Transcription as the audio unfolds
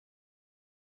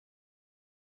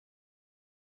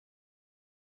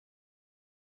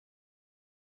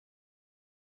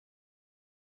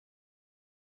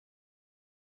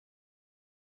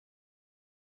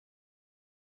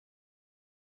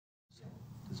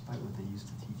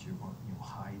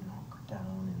hide and hunker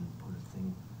down and put a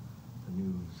thing. The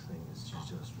new thing is to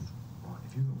just run.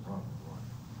 If you can run.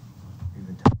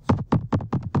 Even down.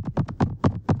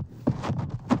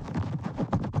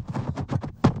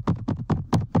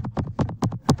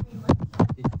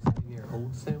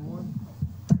 Old Sam one?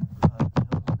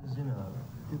 It was in a.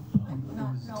 It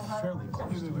was fairly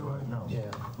close to it. No. Yeah.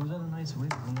 It was at a nice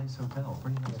hotel,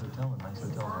 pretty nice hotel, a nice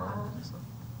hotel around. So.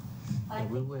 Yeah,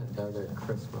 we went down there at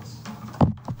Christmas.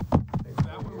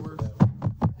 That one works.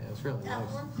 Yeah, it was really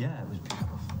nice. Yeah, it was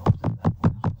beautiful.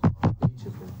 The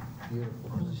beaches were beautiful.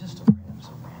 It was just a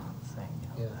random thing.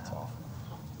 Yeah, it's awful.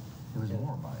 It was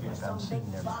warm. Like I was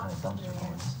sitting there behind a dumpster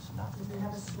going, this is not really,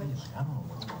 I don't know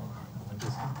what's going on. Like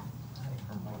this.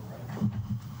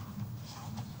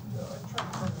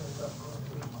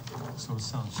 So it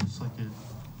sounds just like it,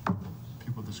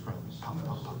 people describe it, pop,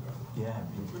 pop, pop. Yeah,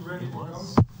 it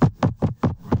was.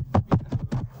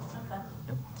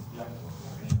 Yep.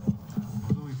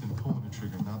 I've always been pulling the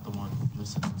trigger, not the one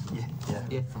listening to it.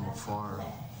 Yeah. From afar,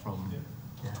 from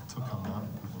Tucumán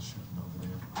Mountain, people shooting over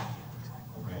there.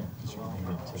 Right? Because you can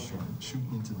hear it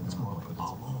shooting into the tomorrow, but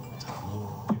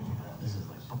This is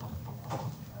like, pop, pop, pop, pop.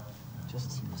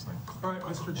 Just seems like. All right,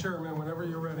 Mr. Chairman, whenever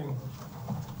you're ready.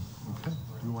 Okay.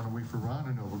 Do you want to wait for Ron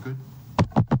or no? We're good?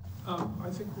 I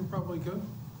think we're probably good.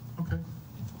 Okay.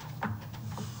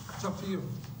 It's up to you.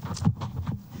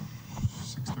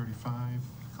 6:35,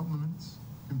 a couple of minutes.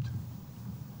 Give him 2.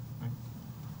 Right?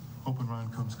 Hoping Ron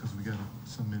comes because we got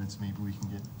some minutes. Maybe we can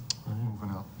get moving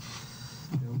out.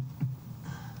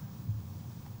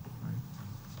 Right.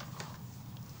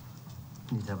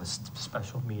 need to have a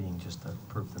special meeting just to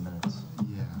approve the minutes.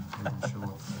 Yeah, I didn't show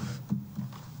up for that.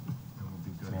 That would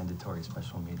be good. Mandatory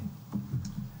special meeting.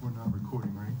 We're not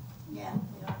recording, right? Yeah,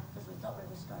 we are, because we thought we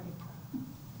were starting.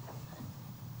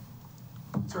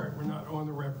 It's all right, we're not on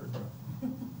the record.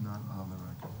 Not on the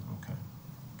record. Okay,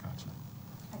 gotcha.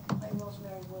 I can play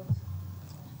Rosemary Woods.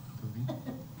 Toby?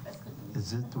 That's good to me.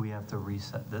 Is it, do we have to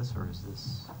reset this, or is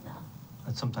this? No.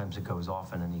 Sometimes it goes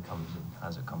off and then he comes and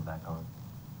has it come back on.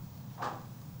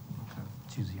 Okay.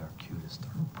 It's usually our cue to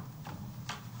start. I'm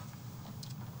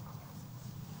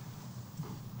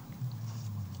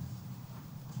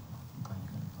glad you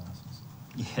got your glasses.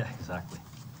 Yeah, exactly.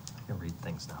 I can read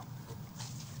things now.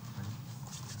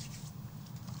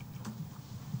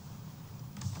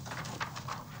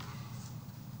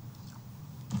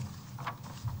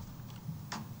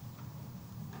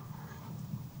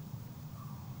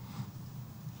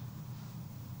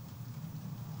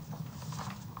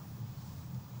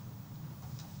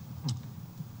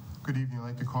 Good evening. I'd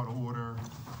like to call to order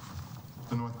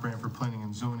the North Branford Planning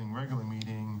and Zoning regular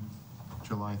meeting,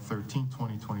 July 13,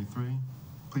 2023.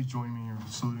 Please join me in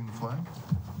saluting the flag.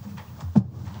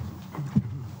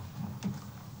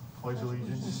 Pledge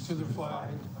allegiance To the flag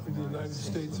of the United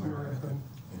States of America,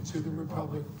 and to the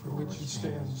republic for which it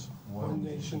stands, one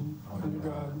nation, under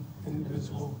God,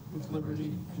 indivisible, with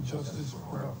liberty and justice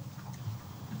for all.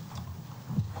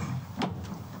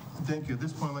 Thank you. At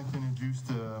this point, I'd like to introduce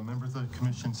the members of the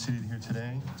commission seated here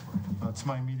today. To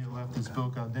my immediate left is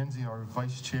Bill Galdenzi, our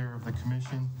vice chair of the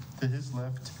commission. To his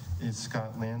left is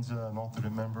Scott Lanza, an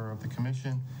alternate member of the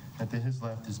commission. And to his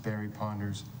left is Barry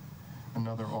Ponders,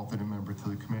 another alternate member to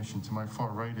the commission. To my far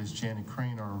right is Janet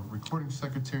Crane, our recording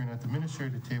secretary. And at the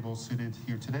administrative table seated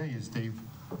here today is Dave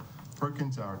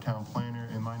Perkins, our town planner.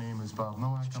 And my name is Bob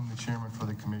Nowak. I'm the chairman for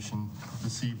the commission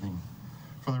this evening.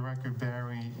 For the record,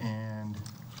 Barry and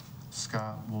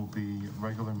Scott will be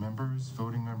regular members,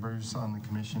 voting members on the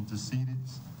commission this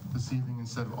evening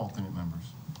instead of alternate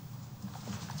members.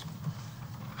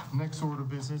 Next order of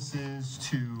business is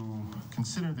to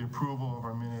consider the approval of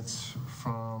our minutes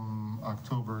from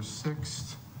October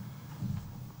 6th,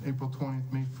 April 20th,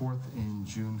 May 4th, and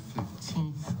June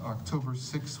 15th. October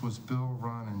 6th was Bill,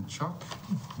 Ron, and Chuck,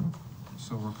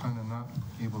 so we're kind of not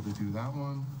able to do that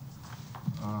one.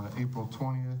 April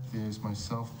 20th is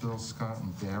myself, Bill, Scott,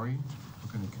 and Barry.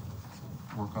 We're going to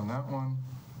work on that one.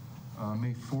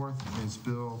 May 4th is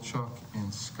Bill, Chuck,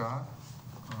 and Scott.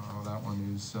 That one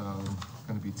is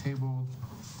going to be tabled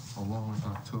along with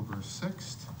October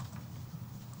 6th.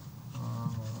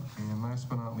 And last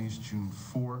but not least, June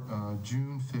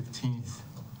 15th.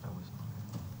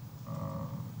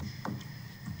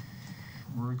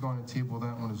 We're going to table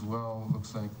that one as well.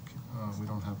 Looks like we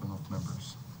don't have enough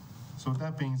members. So with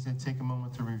that being said, take a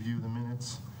moment to review the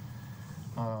minutes.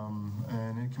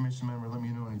 And any commission member, let me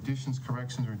know any additions,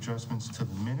 corrections, or adjustments to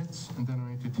the minutes, and then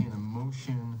I'll entertain a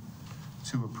motion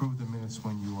to approve the minutes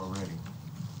when you are ready.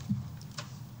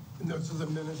 And those are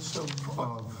the minutes of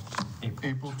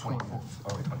April 20th. Oh,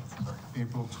 20th, sorry.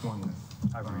 April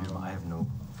 20th. I have no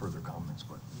further comments,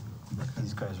 but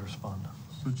these guys respond.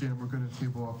 So Janet, we're going to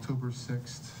table October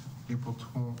 6th, April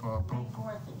 12th. May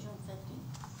 4th and June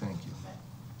 15th. Thank you.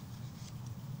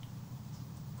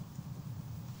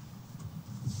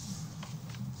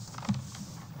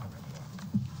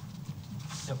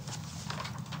 Yep.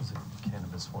 Was it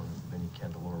cannabis one? Vinnie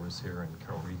Candelora was here and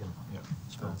Carol Regan. Yeah.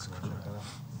 So let's check that out.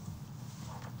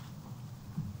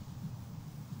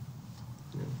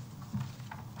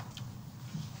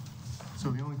 So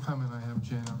the only comment I have,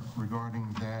 Janet, regarding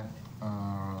that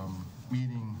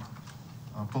meeting,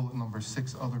 bullet number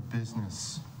 6, other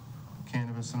business,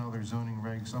 cannabis and other zoning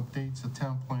regs updates. The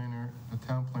town planner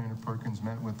Perkins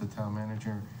met with the town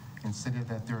manager and stated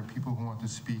that there are people who want to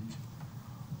speak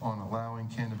on allowing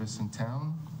cannabis in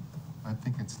town. I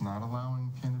think it's not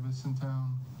allowing cannabis in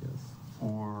town. Yes.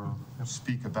 Or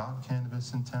speak about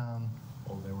cannabis in town.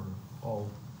 Well, they were all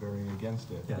very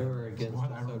against it. Yeah. They were against What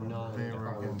it, I so remember. not. They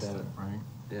were against it, right?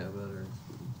 Yeah, better.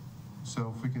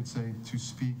 So if we could say to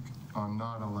speak on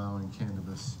not allowing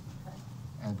cannabis,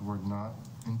 add the word not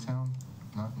in town,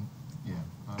 not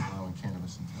allowing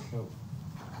cannabis in town. Nope.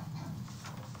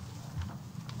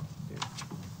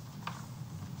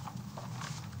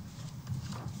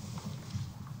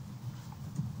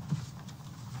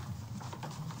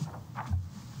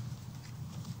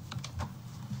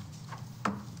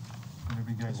 Whenever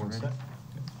you guys are Everyone ready.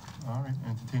 set? All right,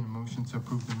 entertain a motion to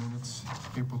approve the minutes,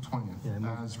 April 20th, Yeah, I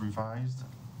move- as revised.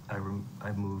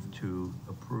 I move to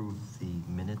approve the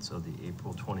minutes of the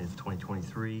April 20th,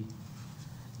 2023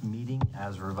 meeting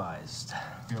as revised.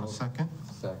 You have a second?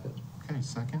 Second. Okay,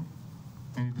 second.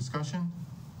 Any discussion?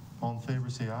 All in favor,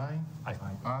 say aye. Aye.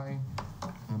 Aye.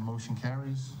 And the motion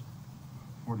carries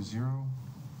 4-0.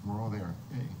 We're all there.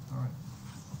 Yay, all right.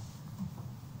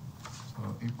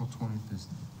 So April 20th is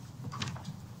approved.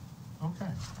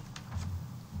 Okay.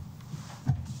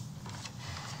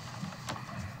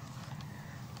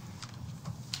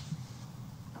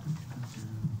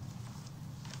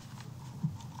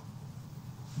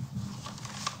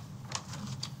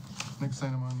 Next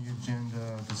item on the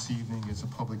agenda this evening is a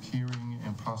public hearing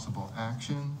and possible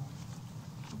action.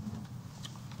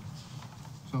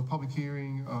 So public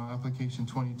hearing, application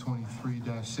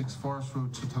 2023-6 Forest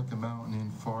Road, Tutucket Mountain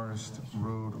and Forest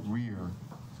Road rear.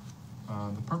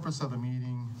 The purpose of the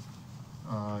meeting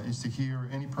is to hear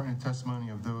any pertinent testimony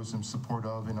of those in support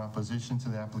of and opposition to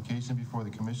the application before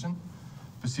the commission.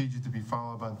 Procedure to be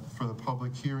followed for the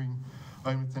public hearing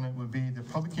item tonight would be the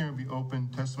public hearing will be open,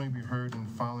 testimony be heard in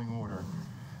the following order.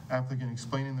 Applicant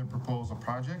explaining their proposal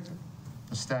project,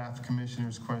 the staff,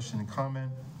 commissioners, question and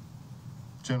comment,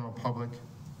 general public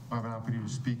will have an opportunity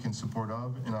to speak in support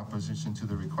of and opposition to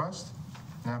the request.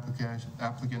 An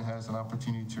applicant has an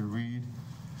opportunity to read,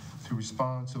 to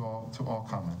respond to all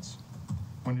comments.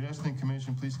 When addressing the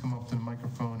commission, please come up to the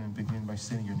microphone and begin by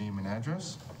stating your name and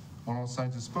address. When all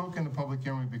sides have spoken, the public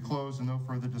hearing will be closed and no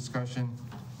further discussion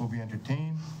will be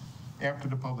entertained. After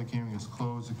the public hearing is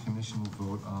closed, the commission will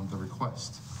vote on the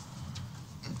request.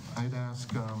 I'd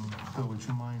ask, Bill, would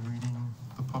you mind reading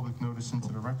the public notice into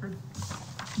the record?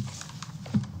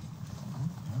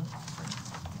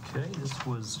 Okay, this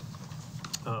was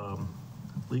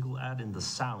legal ad in The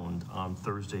Sound on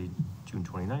Thursday, June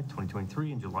 29th,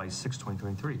 2023, and July 6th,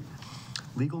 2023.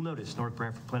 Legal notice, North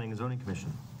Branford Planning and Zoning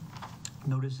Commission.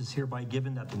 Notice is hereby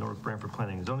given that the North Branford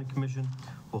Planning and Zoning Commission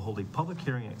will hold a public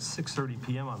hearing at 6:30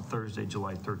 p.m. on Thursday,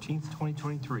 July 13th,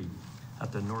 2023,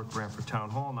 at the North Branford Town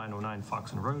Hall, 909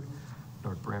 Foxen Road,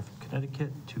 North Branford,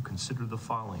 Connecticut, to consider the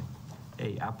following.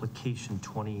 A, application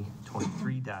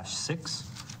 2023-6,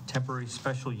 temporary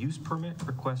special use permit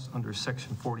request under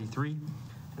section 43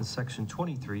 and section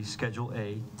 23, schedule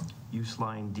A, use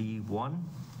line D1,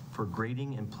 for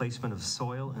grading and placement of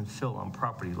soil and fill on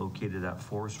property located at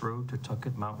Forest Road,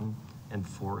 Tutucket Mountain, and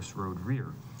Forest Road rear.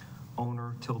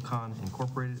 Owner, Tilcon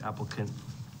Incorporated. Applicant,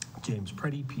 James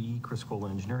Preddy, P.E., Chris Cola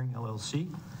Engineering, LLC.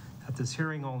 At this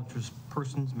hearing, all interested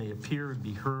persons may appear and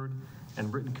be heard,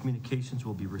 and written communications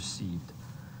will be received.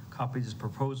 Copies of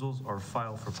proposals are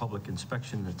filed for public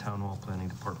inspection in the Town Hall Planning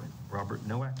Department. Robert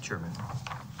Nowak, Chairman.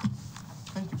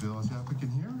 Thank you, Bill. Is the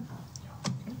applicant here?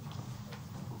 Okay.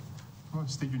 Well,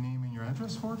 state your name and your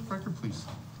address for the record, please.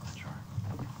 Sure.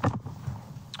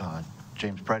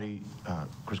 James Preddy,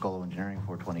 Criscolo Engineering,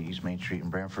 420 East Main Street in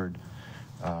Branford.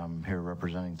 Here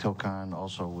representing Tilcon.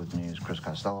 Also with me is Chris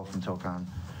Costello from Tilcon.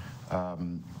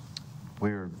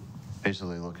 We're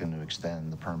basically looking to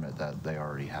extend the permit that they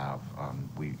already have.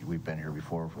 We've been here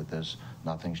before with this.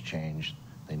 Nothing's changed.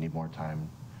 They need more time.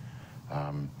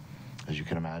 As you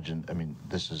can imagine, I mean,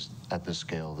 this is, at this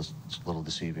scale, this is a little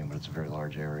deceiving, but it's a very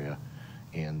large area.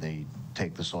 And they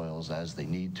take the soils as they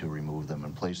need to remove them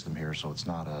and place them here, so it's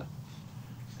not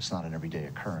an everyday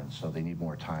occurrence. So they need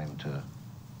more time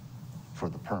for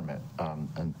the permit.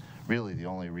 And really, the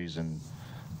only reason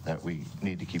that we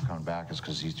need to keep coming back is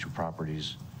because these two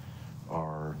properties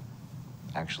are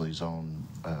actually zoned,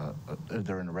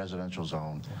 they're in a residential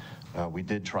zone. We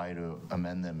did try to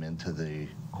amend them into the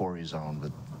quarry zone,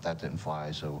 but that didn't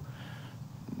fly, so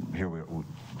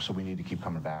so we need to keep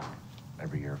coming back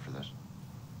every year for this.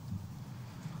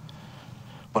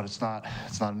 But it's not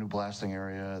a new blasting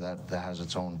area that has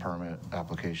its own permit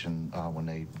application when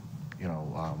they,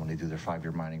 when they do their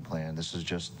 5-year mining plan. It's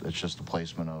just the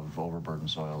placement of overburden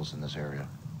soils in this area.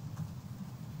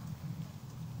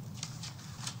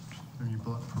 Have you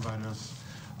provided us?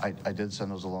 I did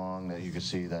send those along, that you could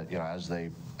see that, as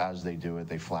they do it,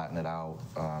 they flatten it out,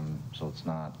 so it's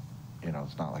not,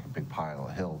 it's not like a big pile,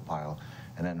 a hill pile.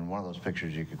 And then in one of those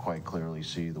pictures, you could quite clearly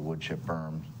see the wood chip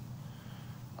berm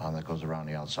that goes around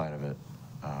the outside of it.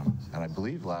 And I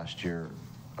believe last year,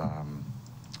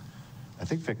 I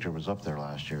think Victor was up there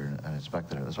last year and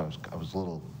inspected it. So I was a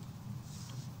little,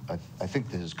 I think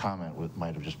that his comment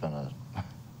might have just been a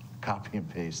copy and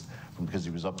paste because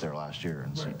he was up there last year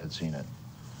and had seen it.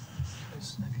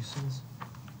 Have you seen this?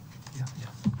 Yeah.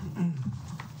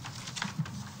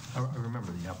 I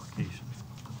remember the application,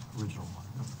 the original one.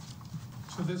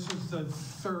 So this is the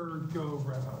third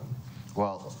go-round.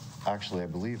 Well, actually, I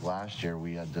believe last year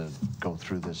we had to go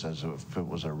through this as if it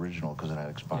was original because it had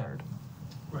expired.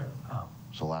 Right.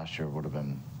 So last year would have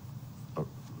been a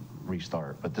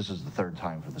restart, but this is the third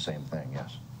time for the same thing,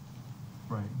 yes.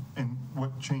 Right. And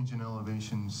what change in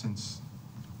elevation since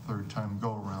third time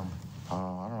go around? I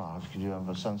don't know. Could you have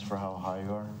a sense for how high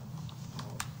you are?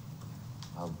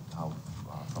 How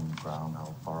from the ground,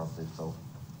 how far up they go?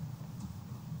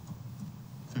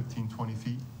 15, 20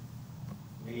 feet?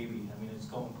 Maybe. I mean, it's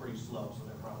going pretty slow, so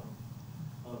they're probably,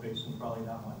 elevation's probably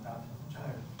not much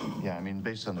higher. Yeah, I mean,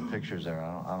 based on the pictures there,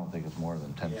 I don't think it's more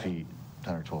than 10 feet,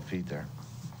 10 or 12 feet there.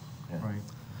 Yeah. Right.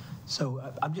 So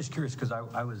I'm just curious, because I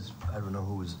don't know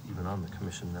who was even on the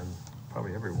commission then,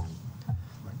 probably everyone.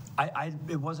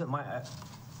 It wasn't not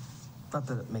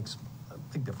that it makes a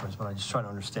big difference, but I just try to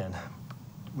understand.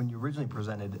 When you originally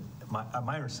presented,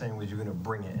 my understanding was you're going to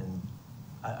bring it, and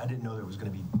I didn't know that it was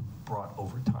going to be brought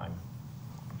over time.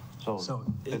 So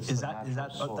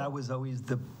that was always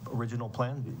the original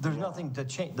plan? There's nothing to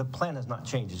change, the plan has not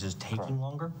changed, it's just taking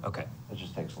longer? Okay. It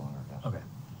just takes longer, yes. Okay.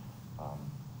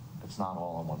 It's not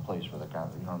all in one place where the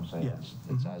ground, you know what I'm saying?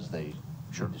 Yeah. It's as they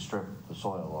need to strip the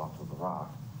soil off of the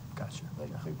rock. Gotcha.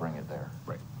 They bring it there.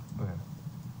 Right. Okay.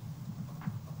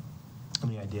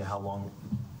 Any idea how long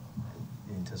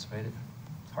you anticipate it?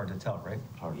 Hard to tell, right?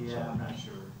 It's hard to say. Yeah, I'm not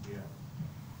sure, yeah.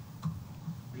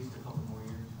 At least a couple more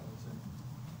years, I would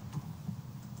say.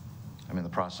 I mean, the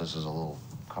process is a little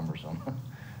cumbersome.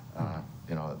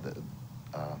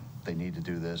 They need to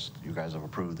do this. You guys have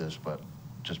approved this, but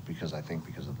just because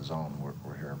of the zone,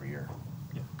 we're here every year.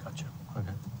 Yeah, gotcha.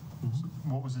 Okay. So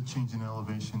what was the change in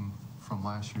elevation from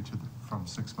last year from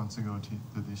 6 months ago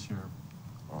to this year?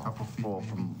 A couple feet? Well, maybe?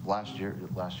 from last year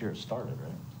it started,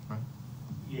 right? Right.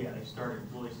 Yeah, they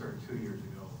started 2 years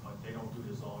ago, but they don't do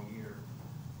this all year.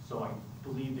 So I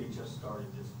believe they just started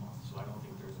this month, so I don't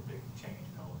think there's a big change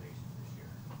in elevation this year.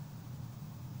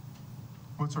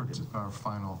 What's our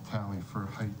final tally for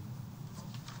height?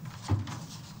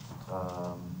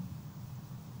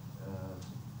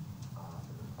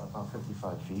 About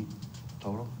 55 feet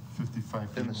total 55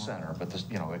 feet in the more. center, but this,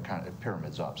 it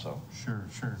pyramids up, so. Sure.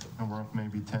 And we're up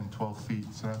maybe 10, 12 feet,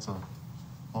 so that's a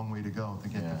long way to go to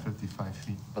get Yeah. to 55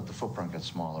 feet. But the footprint gets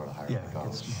smaller the higher Yeah, it it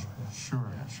goes. gets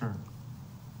smaller, yeah. Sure.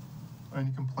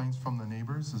 Any complaints from the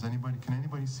neighbors? Can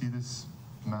anybody see this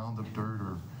mound of dirt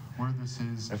or where this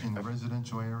is in the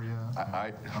residential area?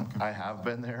 I have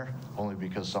been there, only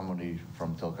because somebody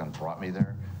from Tilcon brought me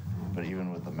there, but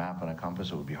even with the map and a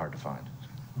compass, it would be hard to find.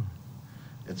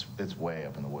 It's way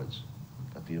up in the woods,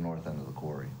 at the north end of the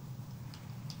quarry.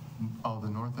 Oh, the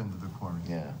north end of the quarry.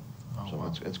 Yeah, Oh, so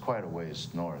wow. it's quite a ways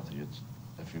north.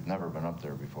 If you've never been up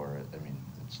there before,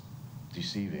 it's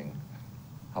deceiving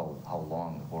how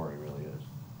long the quarry really is.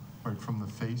 Right, from the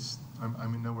face, I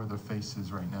know where the face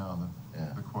is right now,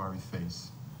 the quarry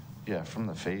face. Yeah, from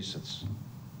the face, it's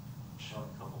About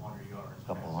a couple hundred yards. a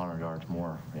couple hundred yards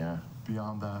more, yeah.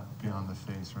 Beyond the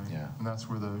face, right? Yeah. And that's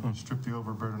where you strip the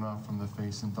overburden off from the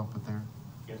face and dump it there,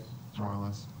 Yes. more or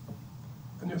less?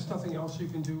 And there's nothing else you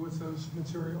can do with those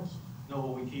materials?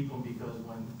 No, we keep them because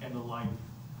when end of life,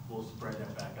 we'll spread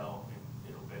that back out and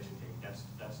it'll vegetate. That's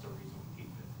the reason we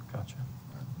keep it. Gotcha.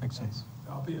 Makes sense.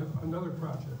 That'll be another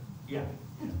project. Yeah.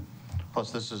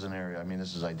 Plus, this is an area, I mean,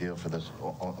 this is ideal for this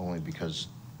only because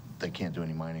they can't do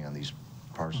any mining on these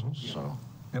parcels, so.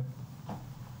 Yep. I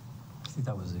think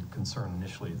that was a concern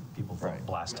initially, that people thought Right.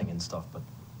 blasting and stuff, but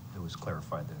it was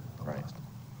clarified that no Right. blasting.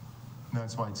 And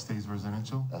that's why it stays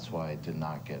residential? That's why it did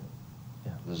not get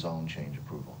Yeah. the zone change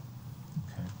approval.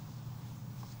 Okay.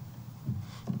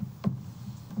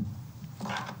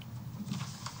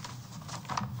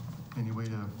 Any way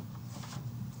to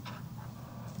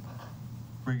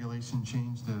regulation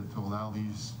change to allow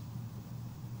this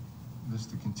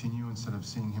to continue instead of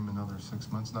seeing him another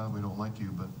 6 months? Now, we don't like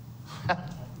you, but,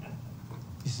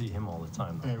 You see him all the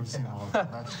time, yeah, though. we've seen all of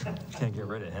that. That's true. Can't get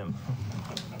rid of him.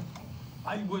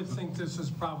 I would think this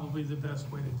is probably the best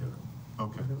way to do it.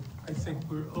 Okay. I think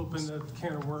we're open a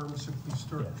can of worms if we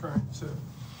start Yeah. trying to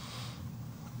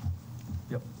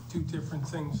Yep. do different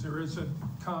things. There is a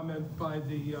comment by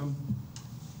the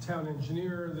town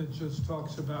engineer that just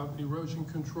talks about erosion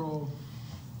control.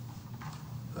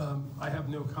 I have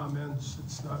no comments.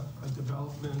 It's not a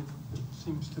development. It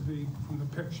seems to be, from the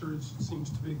pictures, it seems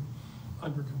to be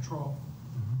under control.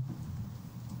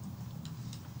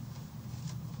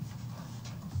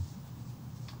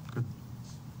 Good.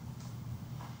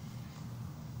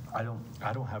 I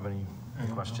don't have any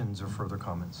questions or further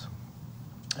comments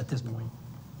at this point.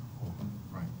 We'll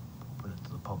Right. open it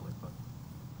to the public, but.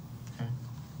 Okay.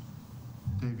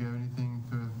 Dave, you have anything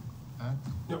to add?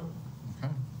 No,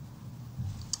 Okay.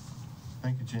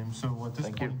 Thank you, Jim. So at this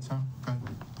Thank point you. in time, okay.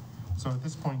 So at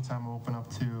this point in time, we'll open up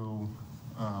to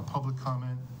public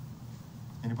comment.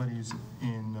 Anybody who's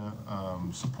in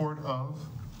support of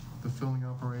the filling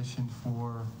operation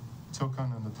for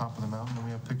Tilcon on the top of the mountain, and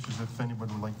we have pictures if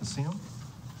anybody would like to see them.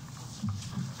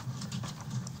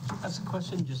 That's a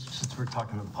question, just since we're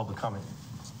talking about public comment.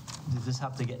 Does this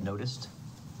have to get noticed?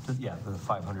 Yeah, for the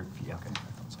 500 feet, yeah, okay. I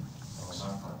thought so.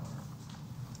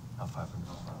 Not 500.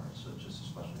 So it's just a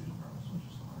special use permit, so it's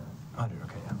just 100. 100,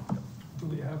 okay, yeah. Yep. do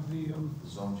we have the, The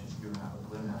zone change, you're not,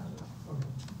 Lynn has it. okay.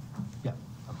 Yeah,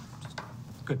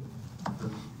 good.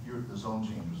 The zone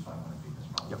change was 500 feet, that's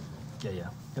probably. Yep, yeah,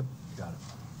 yep, you got it.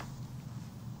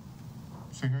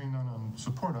 So hearing none on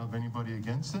support of, anybody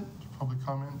against it? Public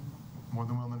comment, more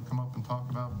than willing to come up and talk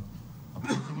about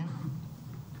opposing it?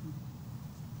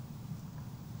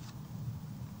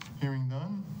 Hearing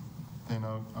none, then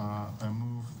I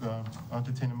move, I'll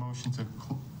entertain a motion to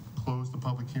close the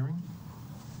public hearing.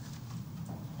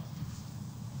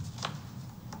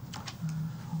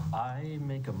 I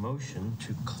make a motion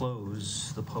to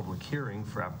close the public hearing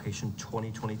for application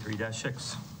 2023-6.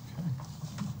 Okay.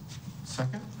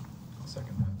 Second?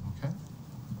 Second that. Okay.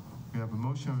 We have a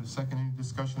motion and a second. Any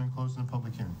discussion on closing the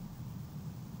public hearing?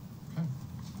 Okay.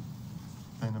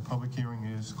 Then the public hearing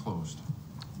is closed.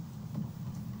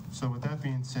 So with that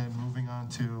being said, moving on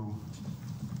to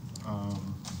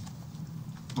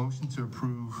motion to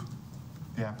approve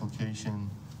the application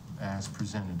as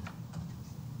presented.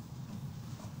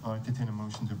 I'll entertain a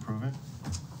motion to approve it.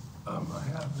 I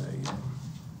have a,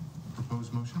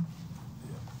 Proposed motion?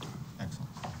 Excellent.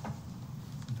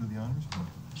 Do the honors?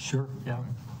 Sure, yeah,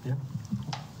 yeah.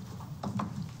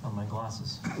 On my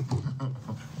glasses.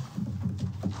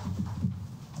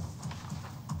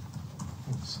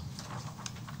 Thanks.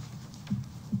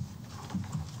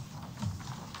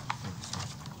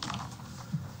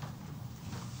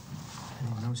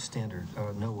 And no standard,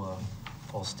 no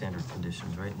all standard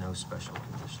conditions, right? No special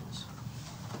conditions.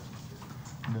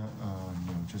 No,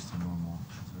 just a normal.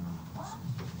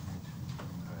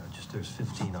 Just there's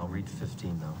 15, I'll read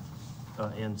 15 though,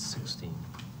 and 16.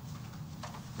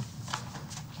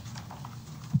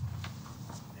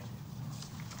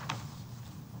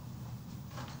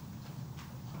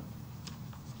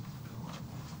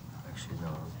 Actually, no,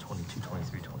 22,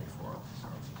 23, 24.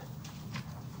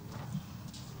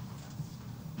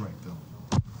 Right, Bill.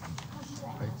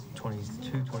 Right,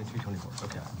 22, 23, 24,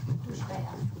 okay. Push back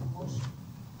the motion,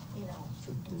 you know,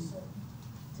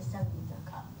 to send me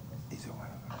the copy.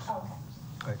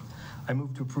 Okay. Right. I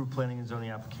move to approve planning and zoning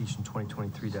application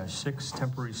 2023-6,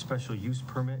 temporary special use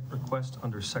permit request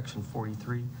under section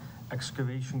 43,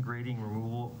 excavation, grading,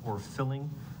 removal, or filling,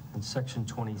 and section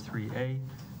 23A,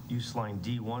 use line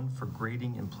D1 for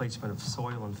grading and placement of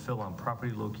soil and fill on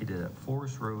property located at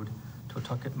Forest Road,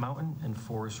 Totucket Mountain, and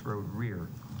Forest Road Rear.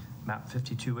 Map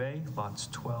 52A, lots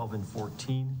 12 and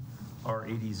 14,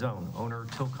 R80 zone. Owner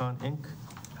Tilcon Inc.,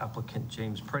 applicant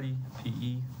James Preddy,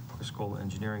 PE, Priscola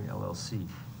Engineering LLC,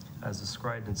 as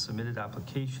described in submitted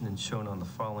application and shown on the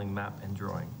following map and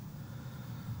drawing.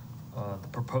 The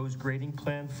proposed grading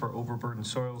plan for overburdened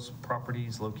soils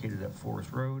properties located at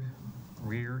Forest Road,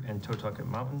 Rear and Totucket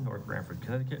Mountain, North Branford,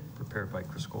 Connecticut, prepared by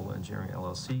Criscola Engineering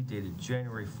LLC, dated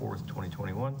January 4th,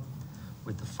 2021,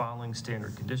 with the following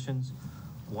standard conditions: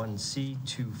 1C,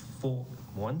 2,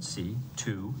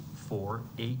 4,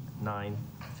 8, 9,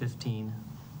 15,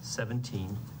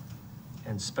 17,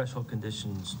 and special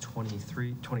conditions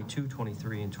 22,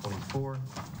 23, and 24.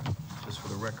 Just for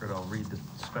the record, I'll read the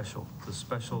special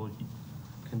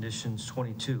conditions.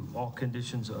 22, all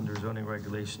conditions under zoning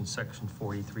regulations section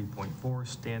 43.4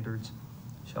 standards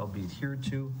shall be adhered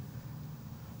to.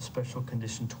 Special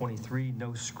condition 23,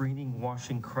 no screening,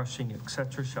 washing, crushing,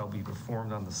 etc. shall be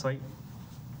performed on the site.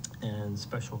 And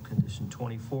special condition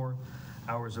 24,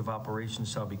 hours of operation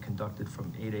shall be conducted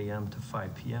from 8 a.m. to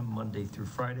 5 p.m. Monday through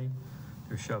Friday.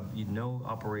 There shall be no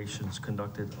operations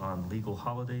conducted on legal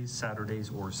holidays, Saturdays,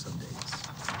 or Sundays.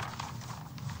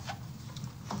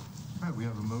 All right, we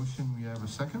have a motion, we have a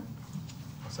second.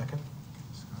 A second?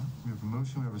 Scott, we have a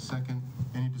motion, we have a second.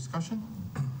 Any discussion?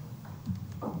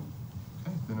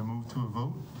 Okay, then I move to a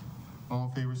vote. All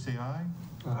in favor say aye.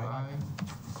 Aye.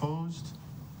 Opposed?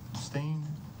 Abstained?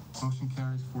 Motion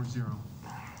carries 4-0.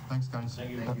 Thanks, guys. Thank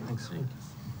you. Thanks.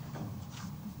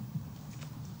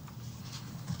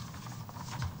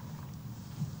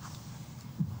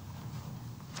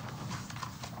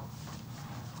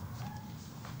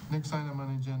 Next item on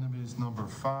the agenda is number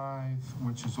 5,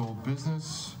 which is old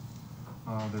business.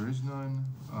 There is none.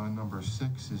 Number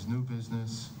 6 is new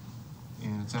business,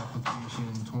 and it's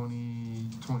application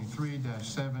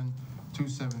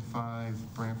 2023-7-275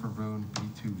 Branford Road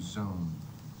B2 zone.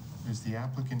 Is the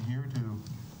applicant here to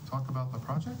talk about the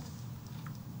project?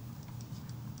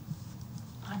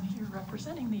 I'm here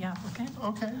representing the applicant.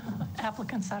 Okay.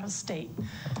 Applicant's out of state.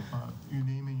 Your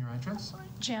name and your address?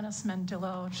 Janice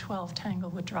Mendillo, 12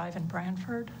 Tanglewood Drive in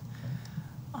Branford.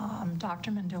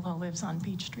 Dr. Mendillo lives on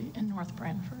Beach Street in North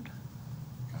Branford.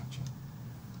 Gotcha.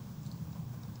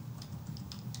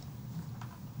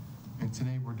 And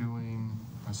today we're doing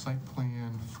a site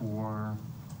plan for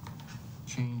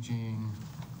changing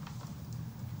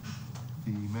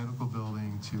the medical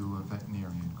building to a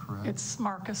veterinarian, correct? It's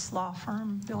Marcus Law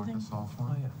Firm building Marcus Law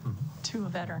Firm? to a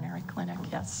veterinary clinic,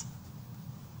 yes.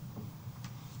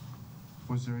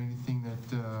 Was there anything that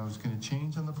was going to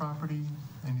change on the property?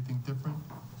 Anything different?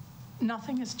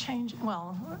 Nothing has changed.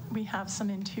 Well, we have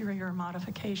some interior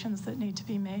modifications that need to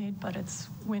be made, but it's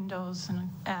windows and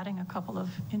adding a couple of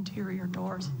interior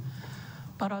doors.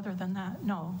 But other than that,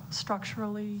 no.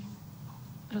 Structurally,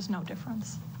 there's no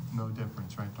difference. No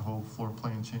difference, right? The whole floor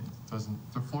plan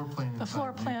doesn't, the floor plan. The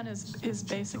floor plan is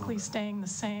basically staying the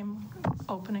same,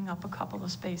 opening up a couple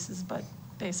of spaces, but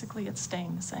basically it's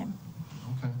staying the same.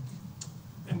 Okay.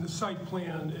 And the site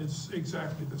plan is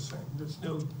exactly the same. There's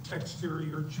no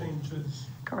exterior changes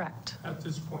Correct. at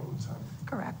this point in time.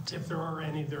 Correct. If there are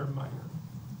any, they're minor.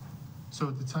 So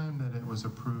at the time that it was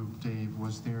approved, Dave,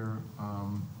 was there,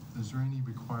 is there any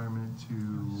requirement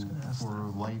for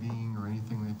lighting or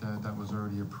anything like that that was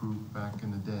already approved back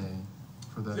in the day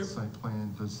for that site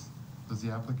plan? Does the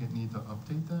applicant need to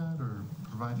update that, or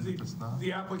provided if it's not?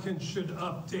 The applicant should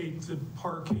update the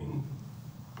parking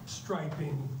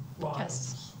striping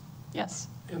lines. Yes.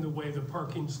 In the way the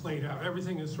parking's laid out.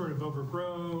 Everything is sort of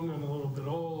overgrown and a little bit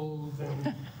old,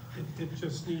 and it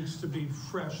just needs to be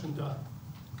freshened up.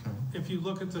 Okay. If you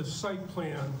look at the site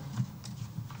plan,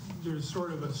 there's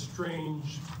sort of a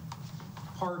strange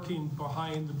parking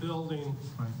behind the building,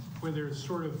 Right. where there's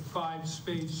sort of 5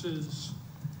 spaces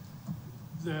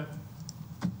that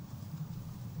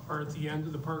are at the end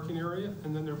of the parking area,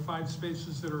 and then there are 5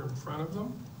 spaces that are in front of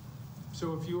them.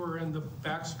 So if you were in the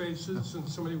back spaces and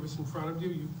somebody was in front of you,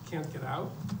 you can't get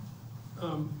out.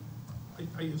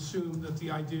 I assume that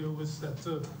the idea was that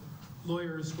the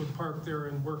lawyers would park there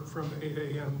and work from 8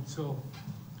 a.m. till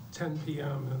 10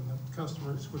 p.m. and the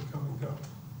customers would come and go.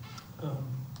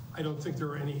 I don't think there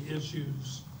are any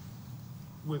issues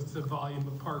with the volume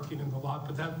of parking in the lot,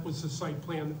 but that was the site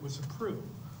plan that was approved.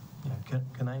 Yeah,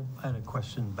 can I add a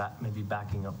question maybe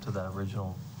backing up to the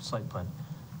original site plan?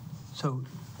 So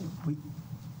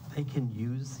they can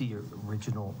use the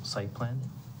original site plan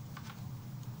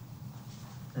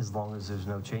as long as there's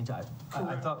no change? I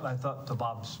thought to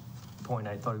Bob's point,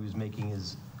 I thought he was making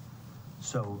is,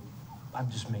 so I'm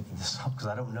just making this up because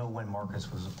I don't know when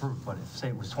Marcus was approved, but if, say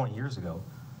it was 20 years ago,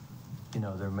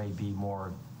 there may be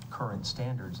more current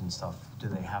standards and stuff. Do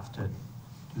they have to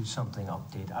do something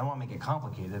updated? I don't want to make it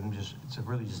complicated. It's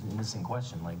really just an innocent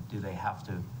question. Like, do they have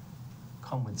to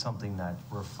come with something that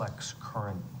reflects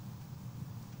current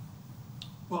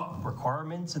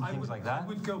requirements and things like that? I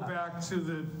would go back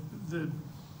to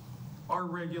our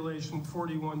regulation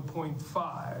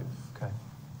 41.5. Okay.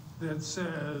 That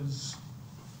says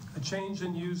A change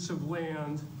in use of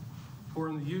land or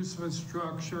in the use of a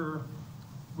structure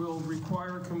will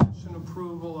require commission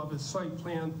approval of a site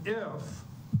plan if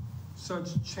such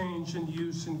change in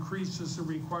use increases the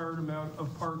required amount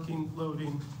of parking,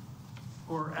 loading,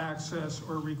 or access,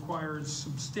 or requires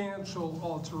substantial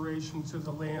alteration to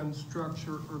the land,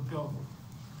 structure, or building.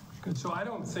 Good. So I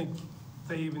don't think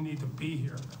they even need to be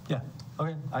here. Yeah,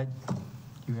 okay,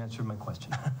 you answered my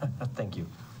question. Thank you.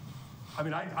 I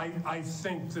mean, I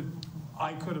think that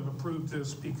I could have approved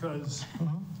this because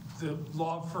the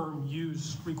law firm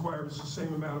use requires the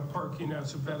same amount of parking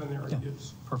as a veterinary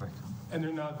use. Perfect. And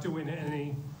they're not doing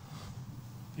any,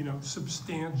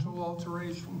 substantial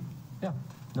alteration. Yeah,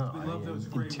 no, We love those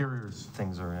gray interior words.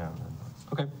 things are,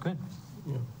 okay, good.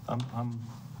 Yeah.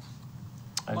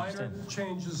 I Minor understand.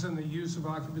 changes in the use of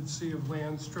occupancy of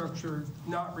land structure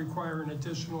not requiring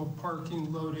additional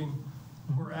parking, loading,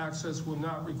 or access will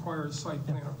not require site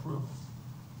plan approval.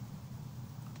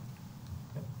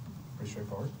 Pretty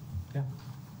straightforward. Yeah,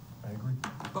 I agree.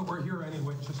 But we're here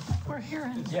anyway, just. We're here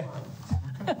and It's Yeah.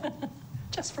 fine.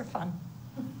 just for fun.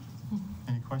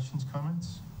 Any questions,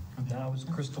 comments? That was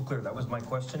crystal clear. That was my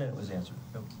question, and it was answered.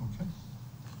 Yep. Okay.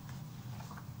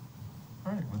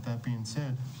 All right, with that being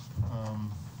said,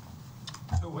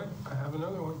 So wait, I have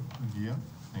another one. yeah,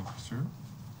 thank you, sir.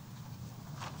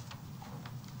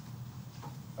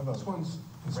 This one's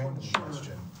Random shorter.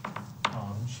 question.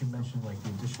 She mentioned like the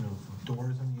addition of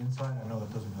doors on the inside. I know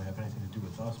that doesn't really have anything to do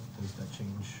with us, but does that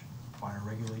change fire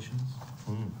regulations?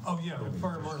 Oh, yeah, the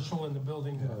fire marshal and the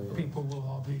building, people will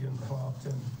all be involved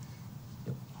in.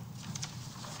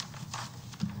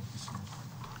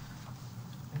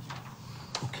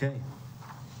 Okay,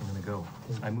 I'm going to go.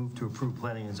 I move to approve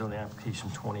planning and zoning application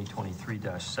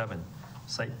 2023-7,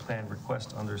 site plan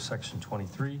request under section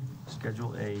 23,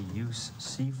 Schedule A, use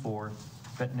C4,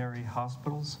 veterinary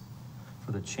hospitals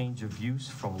for the change of use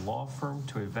from law firm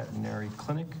to a veterinary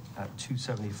clinic at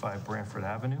 275 Branford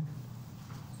Avenue.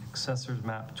 Accessors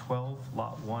map 12,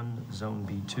 lot 1, zone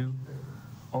B2.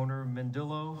 Owner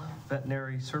Mendillo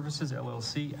Veterinary Services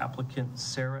LLC, applicant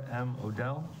Sarah M.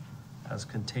 Odell, as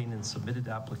contained in submitted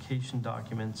application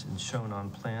documents and shown on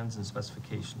plans and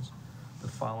specifications. The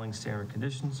following standard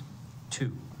conditions,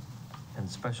 2, and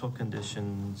special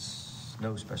conditions,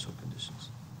 no special conditions.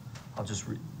 I'll just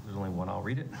read, there's only one, I'll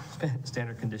read it.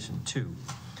 Standard condition 2,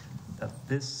 that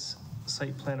this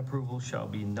site plan approval shall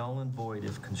be null and void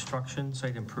if construction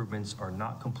site improvements are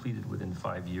not completed within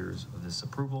 5 years of this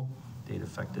approval, date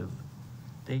effective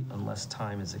date, unless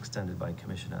time is extended by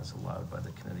commission as allowed by the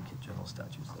Connecticut General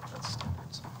Statutes. That's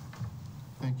standards.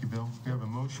 Thank you, Bill. We have a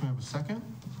motion, we have a second.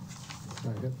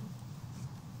 Second.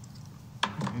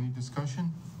 Any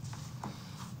discussion?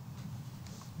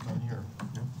 None here.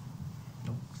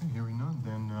 Nope. Okay, hearing none,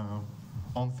 then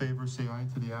all in favor, say aye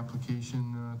to the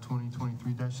application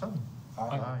 2023-7.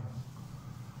 Aye.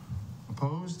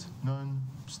 Opposed? None.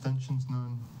 Abstentions?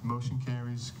 None. Motion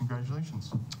carries.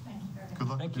 Congratulations. Thank you very much. Good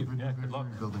luck Thank with the you. Yeah, good luck.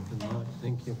 veterinary building. Good luck.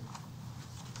 Thank you.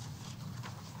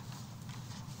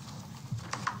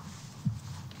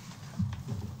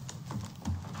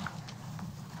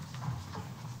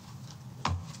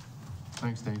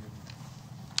 Thanks, Dave.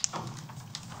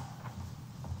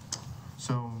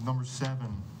 So, number 7,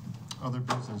 other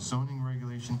business, zoning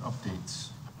regulation updates.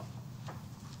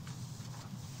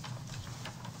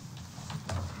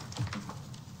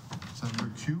 Is that your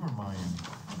cue or mine?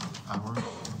 Ours?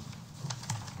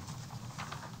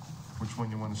 Which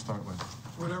one you want to start with?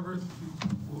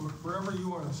 Wherever you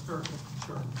want to start, Mr.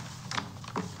 Chairman.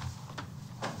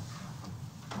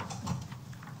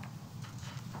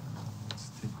 Let's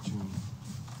take June.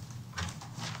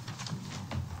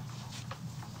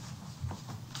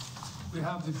 We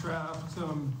have the draft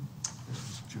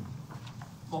There's June.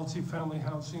 multifamily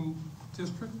housing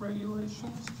district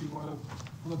regulations. Do you want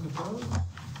to look at those?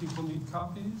 People need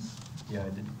copies? Yeah, I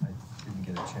didn't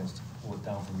get a chance to pull it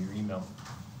down from your email.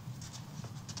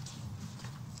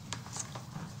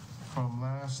 From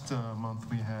last month,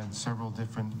 we had several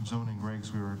different zoning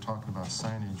regs. We were talking about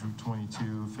signage, Route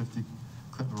 22, 50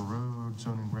 Clipper Road,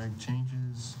 zoning reg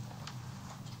changes,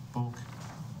 bulk.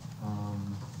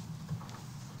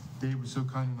 Dave was so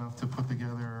kind enough to put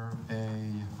together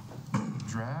a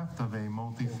draft of a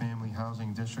multifamily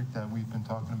housing district that we've been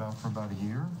talking about for about a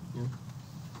year. Yep.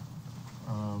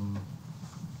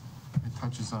 It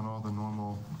touches on all the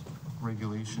normal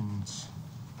regulations,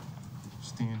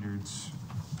 standards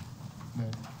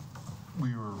that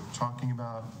we were talking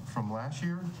about from last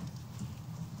year.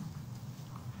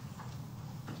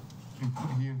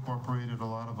 He incorporated a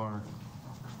lot of our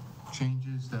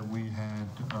changes that we had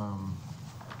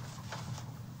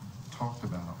talked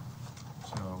about.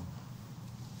 So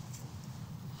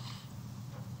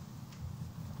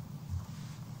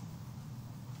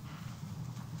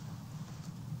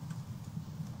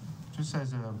just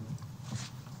as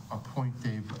a point,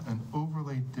 Dave, an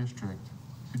overlay district,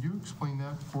 could you explain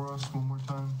that for us one more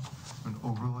time? An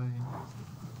overlay?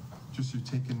 Just you're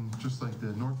taking, just like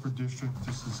the Northford district,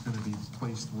 this is gonna be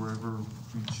placed wherever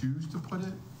we choose to put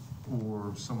it?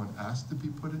 Or someone asked to be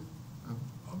put it,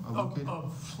 located?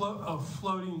 A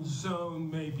floating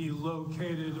zone may be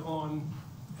located on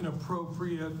an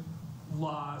appropriate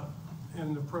lot in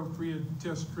an appropriate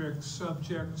district,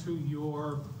 subject to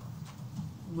your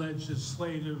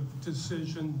legislative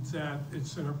decision that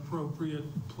it's an appropriate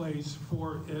place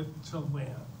for it to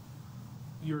land.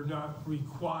 You're not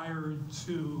required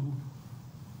to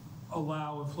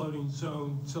allow a floating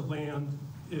zone to land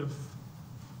if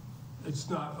it's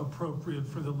not appropriate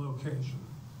for the location.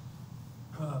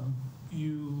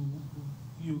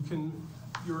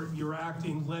 You're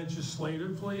acting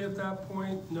legislatively at that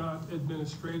point, not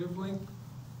administratively,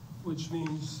 which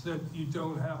means that you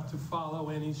don't have to follow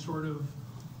any sort of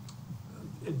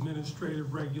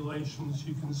administrative regulations.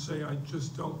 You can say, I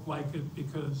just don't like it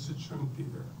because it shouldn't be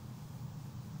there.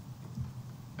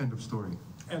 End of story.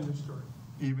 End of story.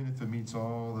 Even if it meets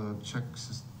all the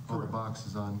checks, all the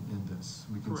boxes in this,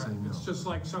 we can say Correct. no. It's just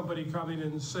like somebody coming in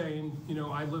and saying, you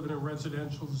know, I live in a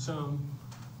residential zone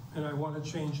and I want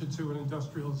to change it to an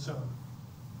industrial zone.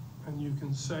 And you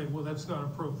can say, well, that's not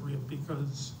appropriate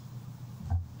because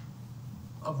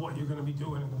of what you're going to be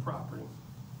doing in the property.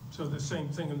 So the same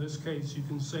thing in this case, you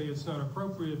can say it's not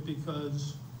appropriate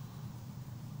because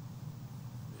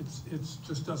it's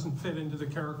just doesn't fit into the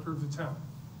character of the town.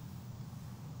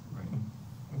 Right.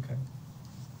 Okay.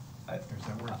 There's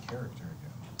that word character again.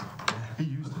 He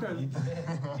used it. He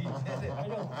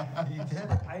did it.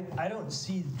 I don't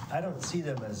see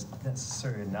them as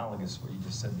necessarily analogous to what you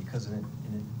just said, because doing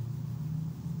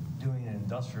an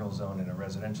industrial zone in a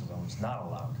residential zone is not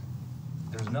allowed.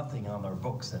 There's nothing on our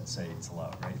books that say it's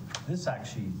allowed, right? This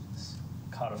actually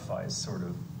codifies sort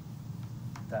of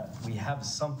that we have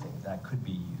something that could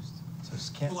be used. So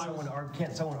can't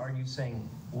someone argue saying,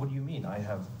 what do you mean?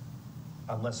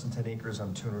 I'm less than 10 acres,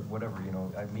 I'm 200, whatever, you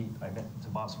know, I met to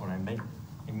boss when I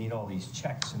meet all these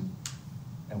checks,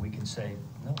 and we can say,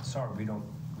 no, sorry, we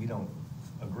don't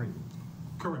agree.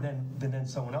 Correct. And then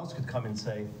someone else could come and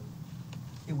say,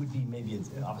 it would be maybe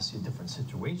obviously a different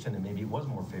situation, and maybe it was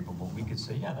more favorable. We could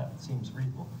say, yeah, that seems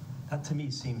reasonable. That to me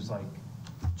seems like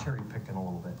cherry picking a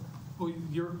little bit. Well,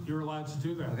 you're allowed to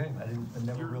do that. Okay, I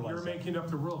never realized You're that. making up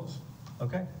the rules.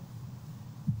 Okay.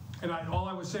 And all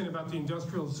I was saying about the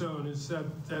industrial zone is that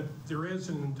there is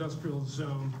an industrial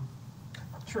zone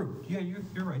True. Yeah,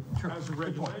 you're right. True. as a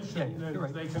Good point. regulation, Yeah, and you're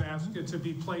right. they can ask it to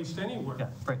be placed anywhere. Yeah,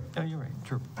 right. Yeah, you're right.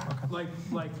 True. Okay.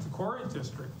 Like the quarry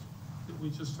district that we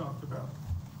just talked about.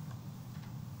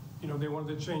 You know, they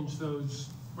wanted to change those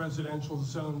residential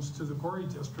zones to the quarry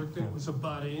district, and it was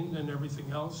abutting and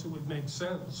everything else. It would make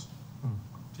sense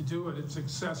to do it. It's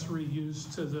accessory use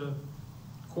to the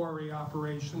quarry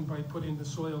operation by putting the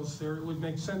soils there. It would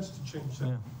make sense to change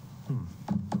that. Yeah.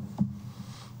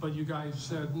 But you guys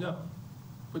said no,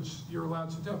 which you're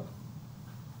allowed to do.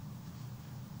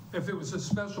 If it was a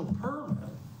special permit,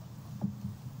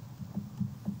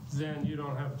 then you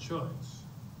don't have a choice.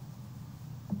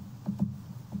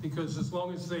 Because as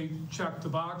long as they check the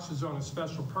boxes on a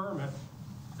special permit,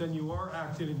 then you are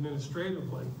acting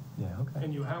administratively, Yeah, okay.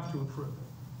 and you have to approve it.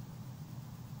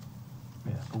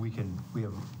 Yeah, but we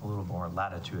have a little more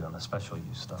latitude on the special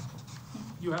use stuff.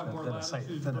 You have more Than a site-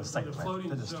 latitude, than a but for site the plan, floating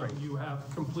than a zone, straight- you have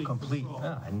complete Complete. control.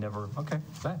 Yeah, I never. Okay,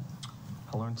 bad.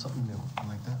 I learned something new. I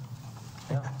like that.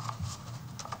 Yeah.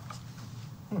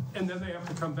 And then they have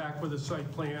to come back with a site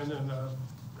plan and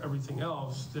everything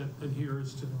else that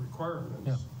adheres to the requirements.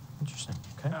 Yeah. Interesting.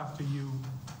 Okay. After you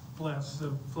bless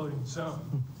the floating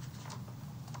zone.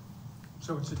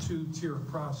 So it's a two-tier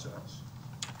process.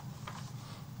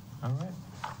 All right.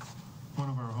 One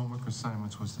of our homework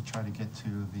assignments was to try to get to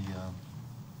the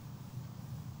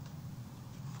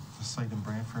site in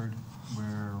Branford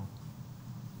where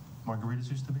Margaritas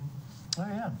used to be. Oh,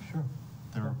 yeah, sure.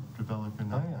 They're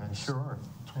developing Oh, that. yeah, they That's sure are.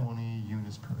 20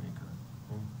 units per acre.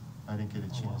 I didn't get a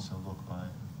chance to look by,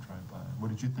 drive by. What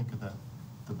did you think of that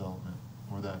development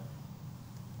or that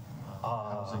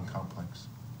housing complex?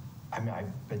 I mean,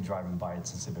 I've been driving by it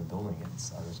since they've been building it.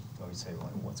 I just always say,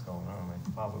 like, what's going on?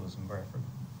 My father was in Branford.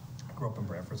 I grew up in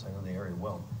Branford, so I know the area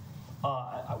well.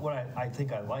 What I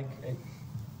think I like,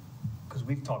 because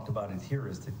we've talked about it here,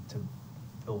 is to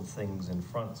build things in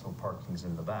front so parking's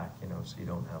in the back, you know, so you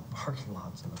don't have parking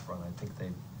lots in the front. I think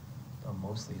they've done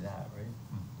mostly that, right?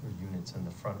 There are units in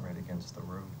the front right against the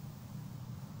road.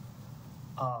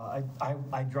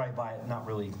 I drive by it not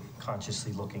really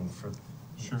consciously looking for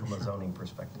from a zoning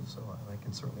perspective, so I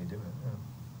can certainly do it,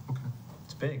 yeah. Okay.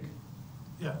 big,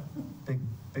 Yeah.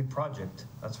 big project,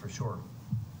 that's for sure.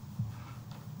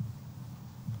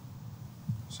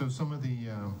 So some of the,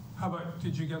 How about,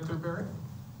 did you get there, Barry?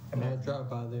 I mean, I drive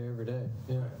by there every day,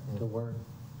 yeah, to work.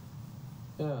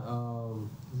 Yeah,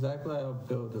 exactly how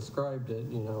Bill described it,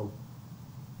 you know.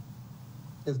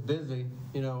 It's busy,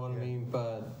 you know what I mean,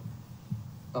 but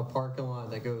a parking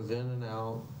lot that goes in and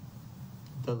out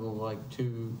doesn't look like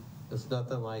it's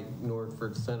nothing like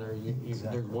Northford Center.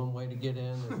 Exactly. There's one way to get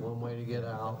in, there's one way to get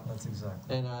out. That's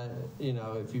exactly. And you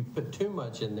know, if you put too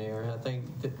much in there, I think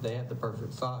they have the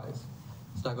perfect size.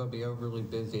 It's not going to be overly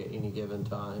busy at any given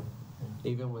time.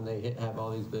 Even when they have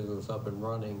all these businesses up and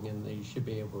running, and they should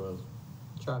be able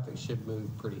to, traffic should move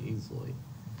pretty easily.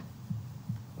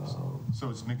 so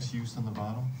it's mixed use on the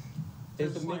bottom?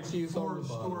 It's There's a mixed use four on the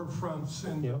bottom. storefronts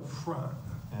in the Yep. front.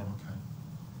 Yeah. Okay.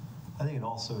 I think it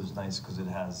also is nice because it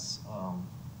has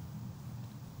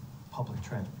public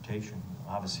transportation.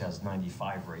 Obviously has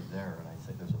 95 right there, and I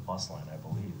think there's a bus line, I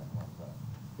believe,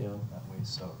 Yeah. that way,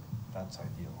 so that's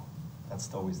ideal.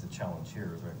 That's always the challenge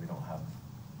here, is right, we don't have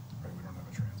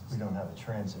a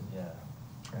transit, yeah.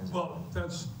 Transit. Well,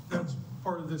 that's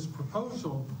part of this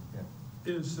proposal, Yeah.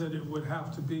 is that it would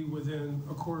have to be within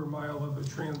a quarter mile of a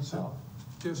transit Oh.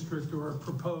 district or a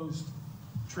proposed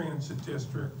transit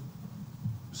district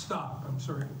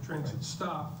transit Right.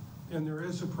 stop. And there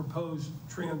is a proposed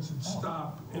transit Oh.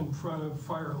 stop in front of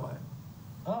Firelight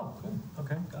Oh, good,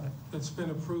 okay, got it. that's been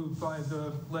approved by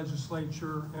the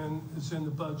legislature and is in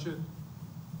the budget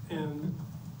and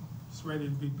it's ready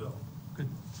to be built. Good,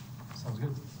 sounds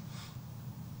good.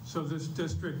 So this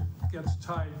district gets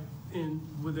tied in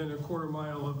within a quarter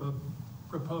mile of a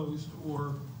proposed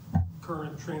or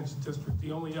current transit district.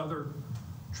 The only other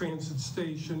transit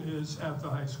station is at the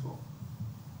high school.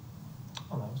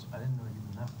 Oh, I didn't know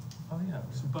even that. Oh, yeah,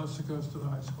 It's a bus that goes to the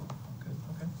high school. good,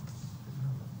 okay.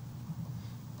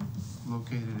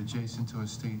 Located adjacent to a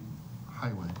state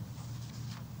highway,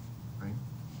 right?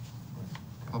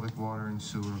 Public water and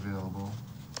sewer available,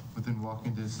 within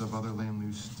walking distance of other land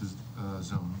use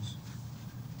zones.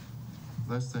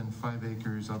 Less than 5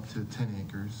 acres up to 10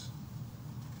 acres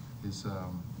is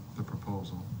the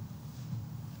proposal.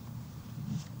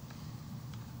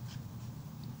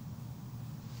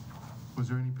 Was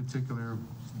there any particular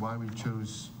why we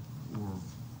chose or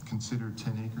considered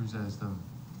 10 acres as the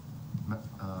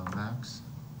max?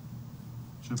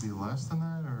 Should it be less than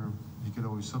that, or you could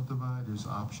always subdivide, there's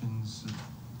options?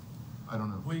 I don't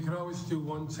know. Well, you could always do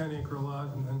one 10-acre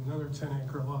lot and then another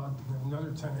 10-acre lot and then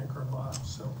another 10-acre lot,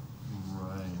 so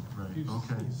Right, you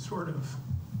okay. you sort of,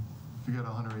 If you got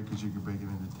 100 acres, you could break it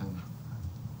into 10.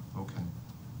 Okay,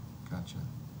 gotcha.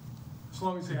 as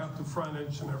long as you have the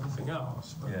frontage and everything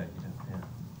else. But Yeah, yeah.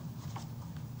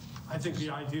 I think the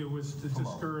idea was to Come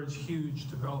on. discourage huge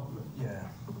development. Yeah.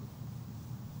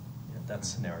 Yeah, that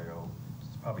scenario,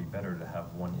 it's probably better to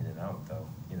have one in and out, though,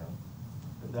 you know,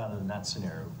 rather than that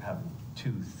scenario, having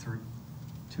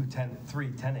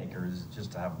three 10 acres,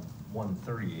 just to have one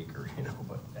 30 acre, you know,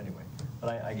 but anyway.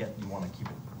 But I get you want to keep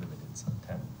it limited, so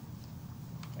 10.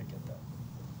 I get that.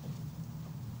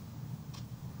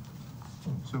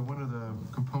 So one of the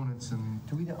components in,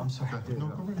 Do we know, I'm sorry. No,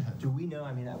 go right ahead. Do we know,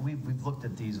 I mean, we've looked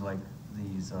at these, like,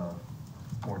 these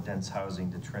more dense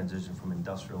housing to transition from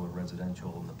industrial or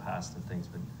residential in the past and things,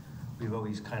 but we've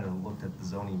always kind of looked at the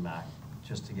zoning map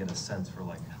just to get a sense for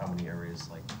like how many areas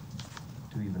like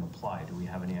do even apply. Do we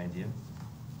have any idea?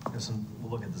 We'll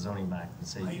look at the zoning map and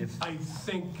say if I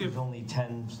think if, there's only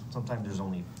 10, sometimes there's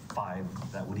only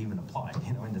 5 that would even apply,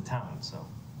 you know, in the town, so.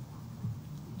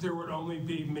 there would only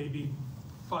be maybe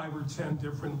 5 or 10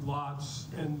 different lots,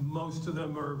 and most of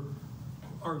them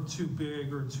are too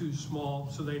big or too small,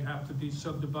 so they'd have to be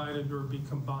subdivided or be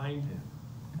combined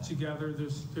together.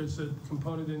 There's a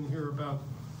component in here about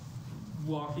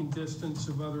walking distance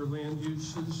of other land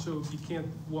uses, so if you can't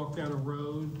walk down a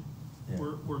road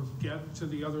or get to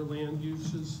the other land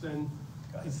uses, then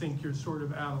I think you're sort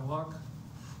of out of luck.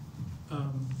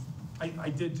 I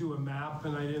did do a map,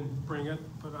 and I didn't bring it,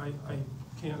 but I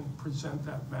can present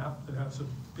that map that has a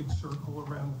big circle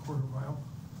around the quarter mile.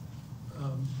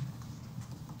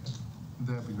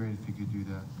 that'd be great if you could do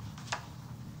that.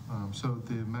 So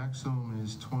the maximum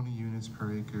is 20 units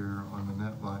per acre on the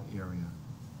net lot area.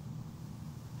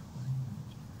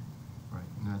 Right,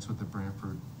 and that's what the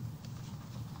Branford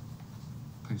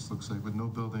place looks like, with no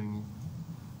building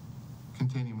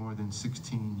containing more than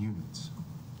 16 units.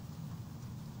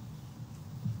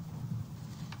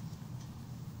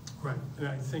 Right, and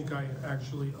I think I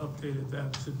actually updated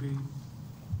that to be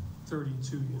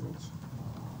 32 units.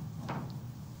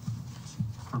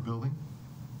 Per building?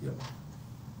 Yep.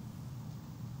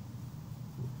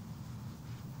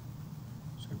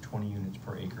 20 units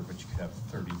per acre, but you could have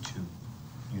 32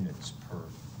 units per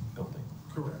building.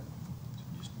 Correct. So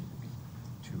you just need to be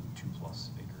two plus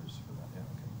acres for that, yeah,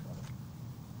 okay, got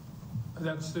it.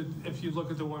 That's the, if you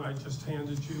look at the one I just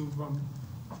handed you,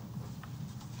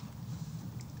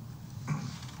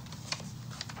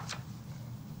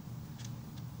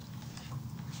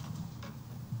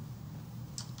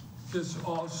 this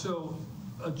also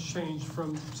a change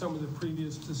from some of the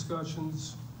previous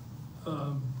discussions,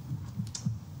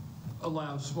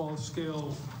 allows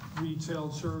small-scale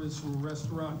retail service and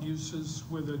restaurant uses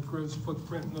with a gross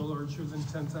footprint no larger than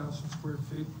 10,000 square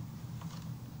feet.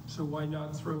 So why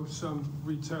not throw some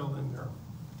retail in there?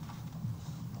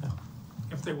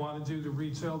 If they want to do the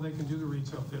retail, they can do the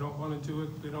retail. If they don't want to do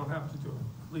it, they don't have to do it.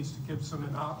 At least it gives them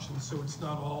an option, so it's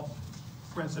not all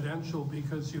residential,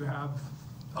 because you have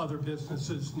other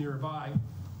businesses nearby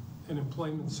and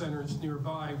employment centers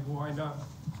nearby. Why not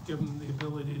give them the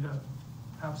ability to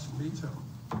have some retail?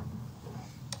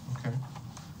 Okay.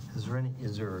 Is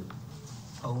there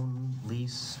own,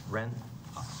 lease, rent?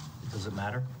 Does it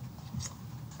matter?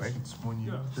 Right? It's 1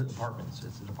 year. Yeah. Apartments,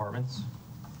 it's apartments,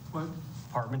 What?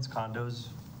 apartments, condos?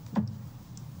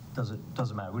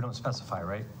 Doesn't matter, we don't specify,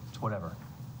 right? It's whatever,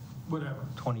 Whatever.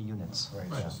 20 units. Right,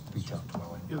 Right. it's just Retail.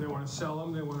 dwelling. Yeah, they want to sell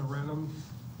them, they want to rent them.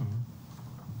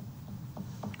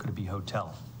 Could it be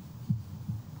hotel?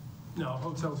 No,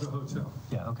 hotel's a hotel.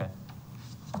 Yeah, okay.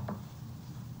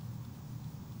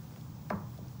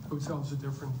 Hotel's a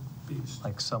different beast.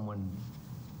 Like someone,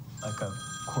 like a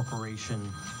corporation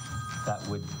that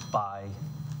would buy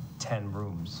 10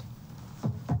 rooms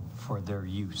for their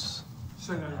use.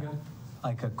 Say that again?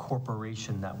 Like a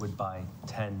corporation that would buy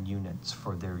 10 units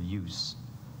for their use.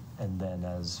 And then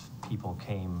as people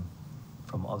came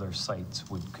from other sites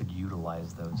could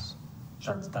utilize those.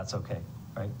 Sure. That's okay,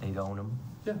 right? They'd own them.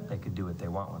 Yeah. They could do what they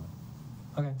want with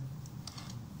them. Okay.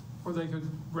 Or they could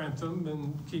rent them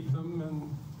and keep them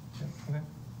and, Okay.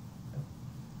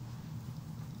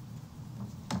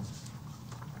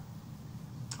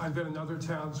 I've been in other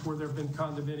towns where there've been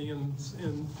condominiums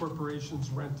and corporations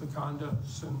rent the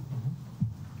condos, and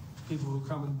people who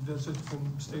come and visit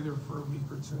can stay there for a week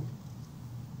or two.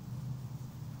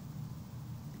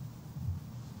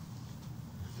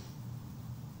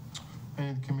 Any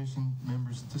of the commission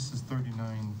members, this is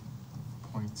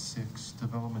 39.6,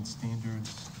 development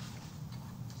standards,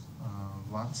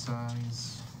 lot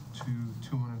size,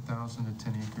 200,000 to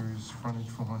 10 acres, frontage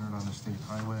 400 on the state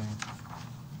highway,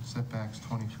 setbacks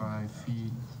 25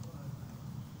 feet,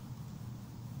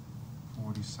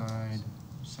 40 side,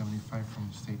 75 from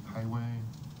the state highway.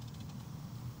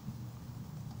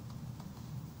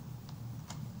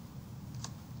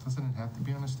 Doesn't it have to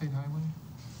be on the state highway?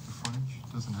 The frontage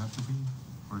doesn't have to be,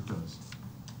 or it does?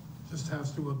 Just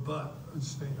has to abut a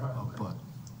state highway. Oh, but,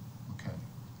 okay.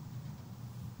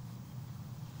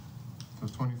 So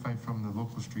it's 25 from the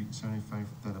local street, 75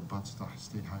 that abuts the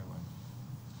state highway.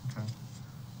 Okay.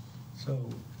 So,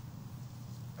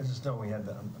 I just know we had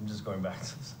that, I'm just going back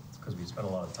to this, because we spent a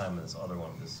lot of time on this other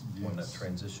one, this one that Yes.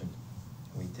 transitioned.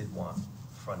 We did want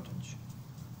frontage.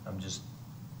 I'm just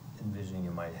envisioning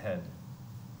in my head,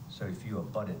 so if you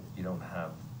abut it, you don't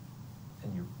have,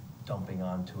 and you're dumping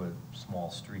onto a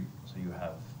small street, so you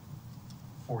have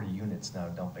 40 units now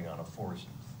dumping on a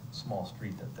small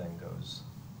street that then goes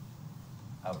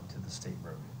out to the state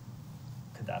road.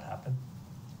 Could that happen?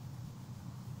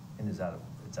 And is that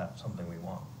something we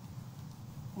want?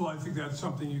 Well, I think that's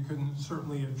something you can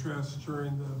certainly address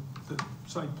during the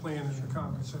site plan and the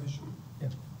conversation. Yeah.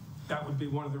 That would be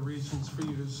one of the reasons for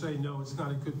you to say, no, it's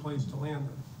not a good place to land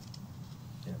it.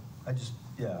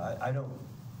 Yeah, I don't,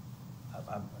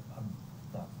 I'm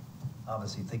not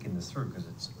obviously thinking this through, because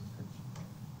it's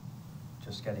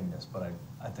just getting this, but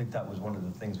I think that was one of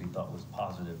the things we thought was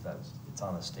positive, that it's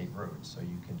on a state road, so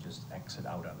you can just exit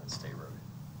out on a state road.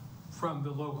 From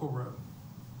the local road.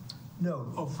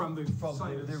 No. Oh, from the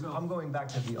site itself. I'm going back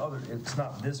to the other, it's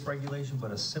not this regulation,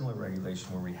 but a similar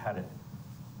regulation where we had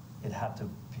it had to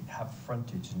have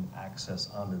frontage and access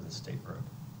onto the state road.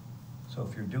 So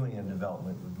if you're doing a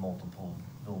development with multiple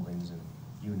buildings and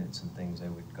units and things, they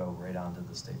would go right onto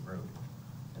the state road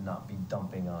and not be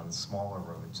dumping on smaller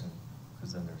roads, and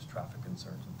because then there's traffic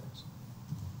concerns and things.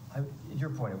 At your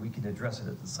point, we could address it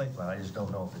at the site plan, I just don't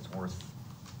know if it's worth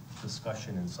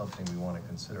discussion and something we want to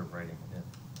consider writing it in.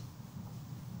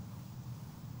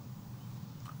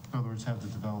 In other words, have the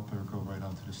developer go right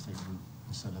onto the state route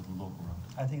instead of the local route.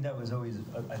 I think that was always,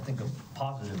 I think, a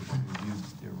positive when we viewed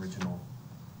the original.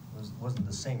 Wasn't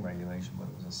the same regulation, but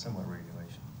it was a similar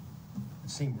regulation. It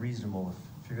seemed reasonable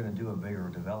if you're going to do a bigger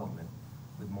development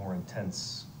with more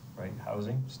intense, right,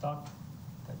 housing stock,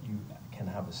 that you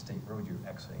can have a state road you're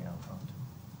exiting out onto.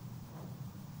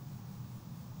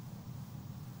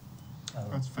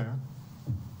 That's fair.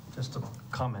 Just a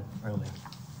comment, really.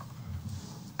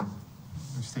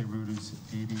 The state route is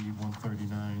 80,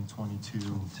 139, 22,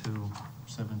 2,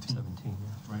 17. 17,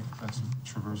 yeah. Right? That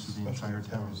traverses the Especially entire if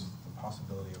town. there's the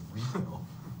possibility of retail.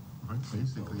 Right,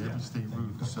 basically, Yeah. every state Then you've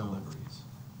route, got so. deliveries.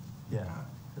 Yeah,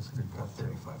 that's a good You've got point, too.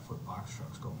 35-foot box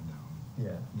trucks going down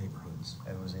Yeah. neighborhoods.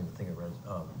 I wasn't even thinking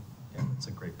of, yeah, that's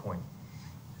a great point.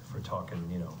 If we're talking,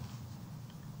 you know,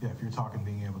 Yeah, if you're talking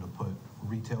being able to put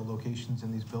retail locations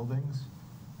in these buildings,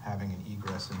 having an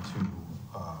egress into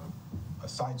a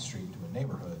side street to a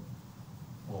neighborhood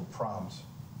will prompt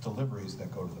deliveries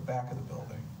that go to the back of the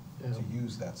building to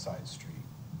use that side street.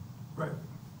 Right.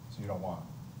 So you don't want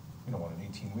an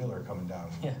 18-wheeler coming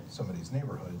down Yeah. somebody's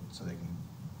neighborhood so they can,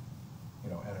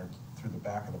 enter through the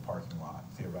back of the parking lot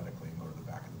theoretically and go to the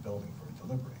back of the building for a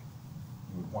delivery.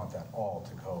 You would want that all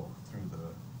to go through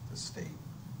the state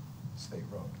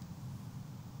road.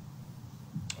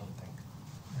 I would think.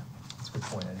 Yeah, that's a good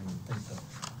point. I didn't even think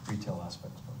the retail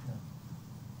aspects, but yeah.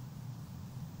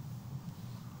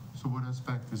 So what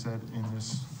aspect is that in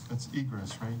this? That's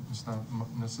egress, right? It's not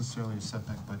necessarily a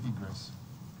setback, but egress.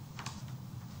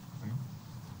 Right?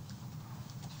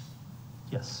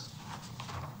 Yes.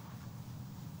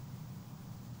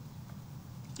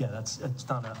 Yeah, it's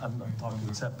not a, I'm not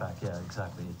talking setback, yeah,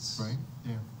 exactly. It's Right?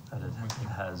 Yeah. that it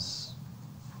has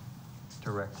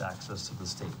direct access to the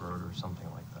state road or something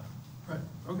like that. Right,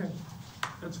 okay.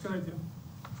 That's a good idea.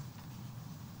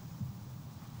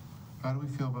 How do we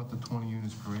feel about the 20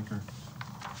 units per acre?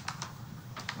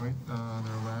 Right,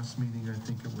 their last meeting, I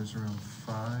think it was around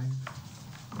 5.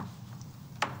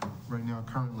 Right now,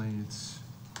 currently, it's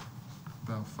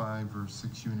about 5 or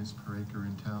 6 units per acre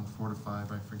in town, 4 to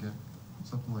 5, I forget,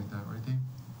 something like that, right, Dave?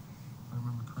 If I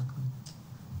remember correctly?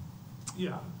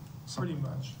 Yeah, pretty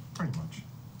much. Pretty much.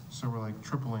 So we're like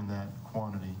tripling that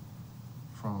quantity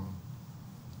from,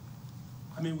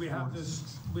 I mean, we have 4 to this,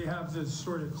 6. we have this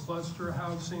sort of cluster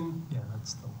housing Yeah,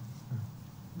 that's the,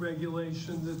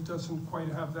 regulation that doesn't quite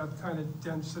have that kind of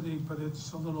density, but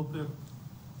it's a little bit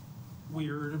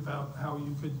weird about how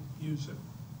you could use it.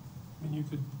 I mean, you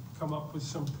could come up with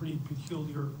some pretty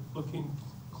peculiar looking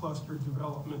cluster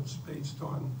developments based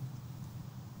on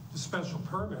the special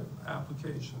permit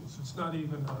applications. It's not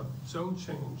even a zone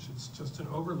change, it's just an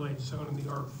overlay zone in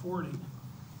the R40.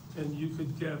 And you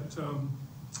could get, you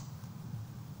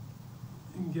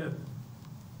can get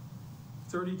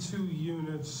 32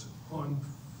 units on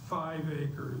 5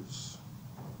 acres.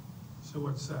 So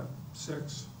what's that,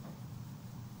 6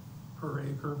 per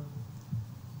acre?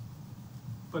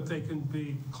 But they can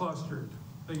be clustered.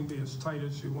 They can be as tight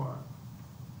as you want.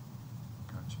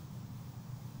 Gotcha.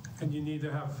 And you need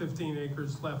to have 15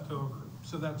 acres left over.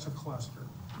 So that's a cluster.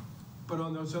 But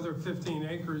on those other 15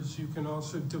 acres, you can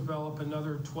also develop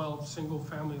another 12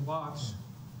 single-family lots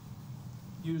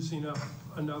using up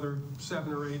another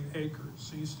 7 or 8 acres.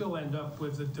 So you still end up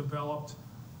with a developed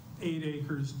 8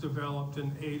 acres developed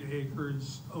and 8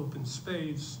 acres open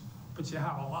space, but you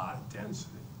have a lot of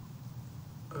density.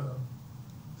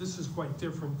 This is quite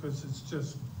different because it's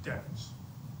just dense.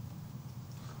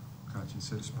 Gotcha,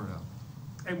 instead of spread out.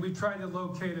 And we try to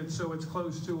locate it so it's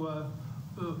close to a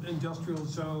industrial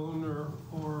zone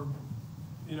or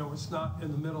it's not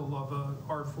in the middle of a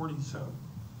R40 zone.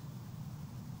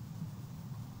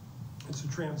 It's a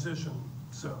transition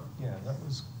zone. Yeah, that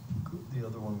was the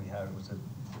other one we had, was that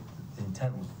the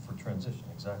intent was for transition,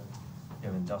 exactly. You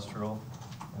have industrial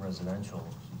and residential,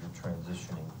 so you're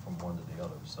transitioning from one to the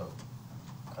other, so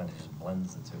kind of just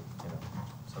blends the two,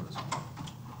 so to speak.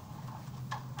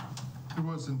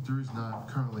 There is not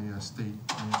currently a state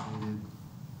mandated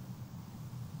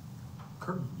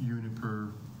unit per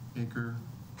acre.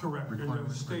 Correct. There are no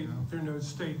requirement state, right now. there are no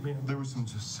state mandates. There were some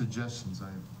suggestions,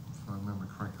 if I remember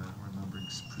correctly, I don't remember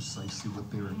precisely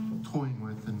what they were toying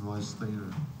with in the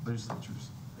legislatures.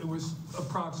 It was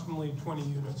approximately 20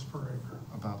 units per acre.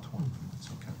 About 20 units,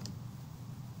 okay.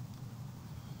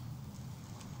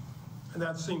 And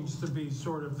that seems to be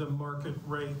sort of the market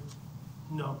rate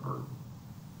number.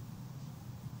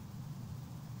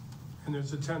 And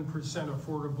there's a 10%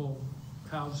 affordable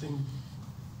housing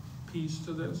piece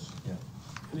to this. Yeah.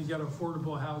 And you got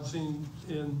affordable housing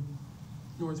in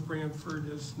North Branford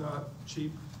is not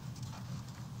cheap.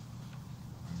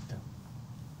 Yeah.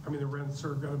 I mean, the rents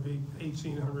are gonna be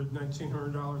 $1,800,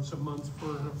 $1,900 a month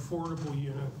for an affordable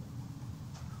unit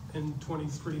and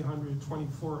 $2,300,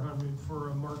 $2,400 for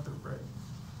a market rate.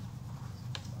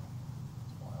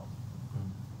 It's wild.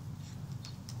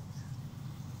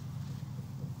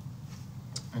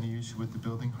 Any issue with the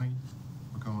building height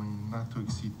going not to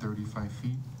exceed 35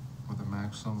 feet with a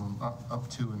maximum up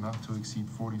to and not to exceed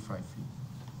 45 feet.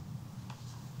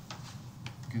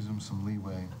 Gives them some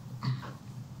leeway.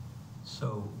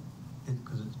 So,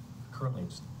 because currently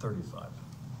it's 35,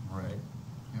 right?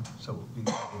 Yep. So we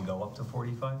can go up to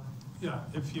 45? Yeah,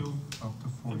 if you, Up to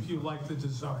 40. if you like the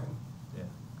design. Yeah,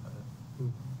 got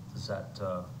it. Does that,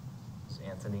 does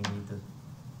Anthony need to,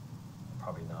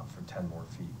 probably not for 10 more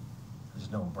feet. I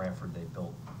just know in Branford, they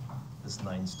built this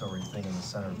 9-story thing in the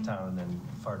center of town, and then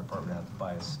the fire department had to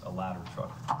buy us a ladder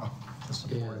truck to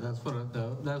support Yeah, it. that's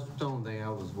that's the only thing I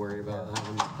was worried about,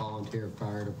 having a volunteer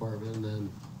fire department, and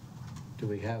then do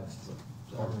we have,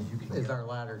 You can is get- our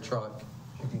ladder truck?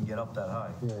 You can get up that high.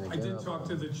 Yeah, I get did up talk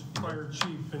to the fire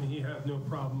chief, and he had no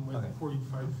problem with Okay.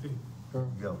 45 feet. Sure.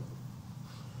 Go.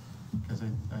 Because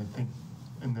I think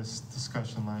in this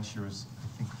discussion last year was, I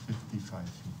think 55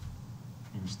 feet.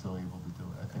 You were still able to do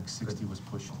it. I think 60 was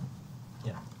pushing it.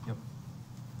 Yeah, yep.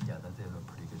 Yeah, that they have a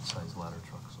pretty good sized ladder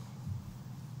truck, so.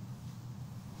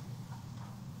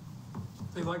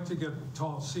 They like to get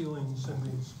tall ceilings in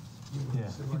these Yeah,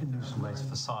 units. They you like can to do have some nice 9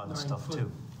 facade stuff 9 foot.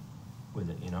 too with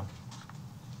it, you know?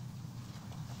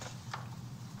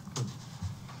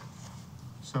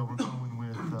 So we're going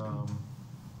with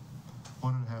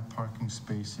 1.5 parking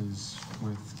spaces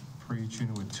with, for each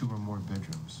unit with 2 or more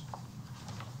bedrooms.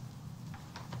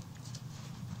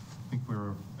 I think we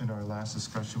were, in our last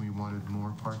discussion, we wanted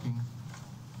more parking.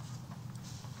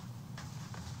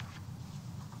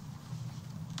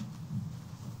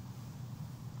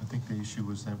 I think the issue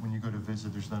was that when you go to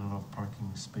visit, there's not enough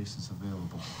parking spaces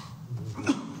available.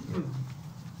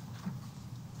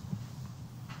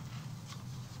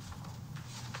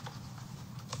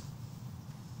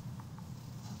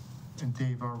 And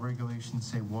Dave, our regulations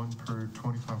say 1 per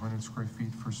 2,500 square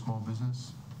feet for small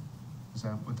business? Is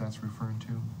that what that's referring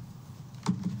to?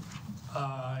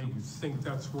 I think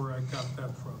that's where I got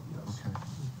that from, yes.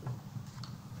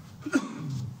 Okay.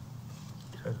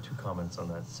 I have 2 comments on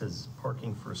that. It says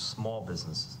parking for small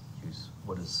business use.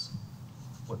 What's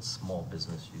small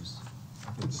business use?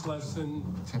 It's less than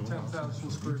 10,000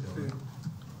 square feet.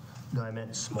 No, I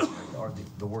meant small, or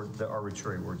the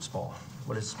arbitrary word small.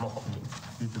 What does small mean?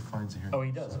 He defines it here. Oh,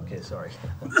 he does, okay, sorry.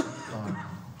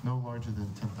 No larger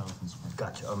than 10,000 square.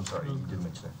 Gotcha, I'm sorry, you did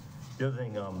mention that. The other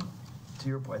thing, to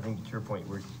your point, I think to your point,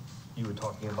 where you were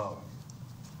talking about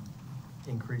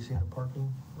increasing the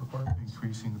parking requirements?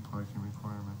 Increasing the parking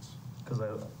requirements. Because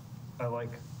I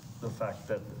like the fact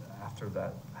that after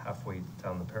that, halfway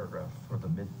down the paragraph, or the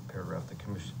mid-paragraph, the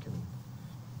commission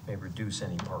may reduce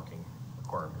any parking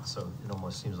requirements. So it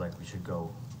almost seems like we should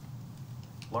go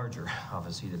larger,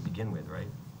 obviously, to begin with, right?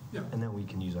 Yeah. And then we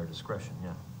can use our discretion,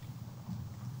 yeah.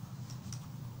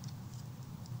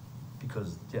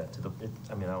 Because, yeah,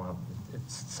 I mean, I don't have, it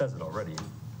says it already.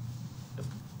 If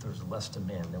there's less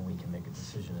demand, then we can make a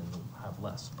decision and we'll have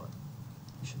less, but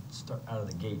we should start, out of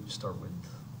the gate, start with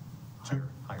Two?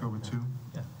 higher. Go with 2?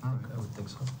 Yeah, All right. I would think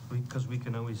so, because we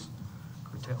can always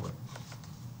curtail it.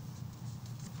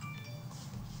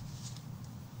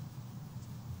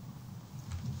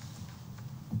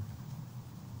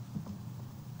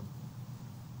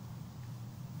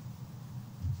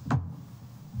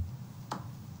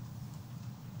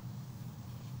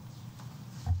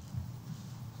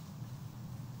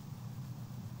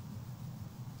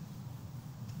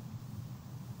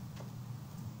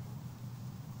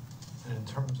 And in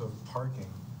terms of parking,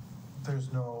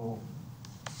 there's no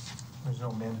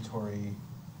mandatory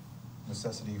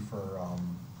necessity for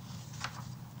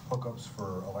hookups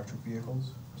for electric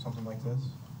vehicles or something like this?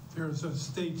 There's a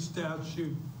state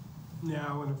statute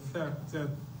now in effect that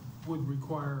would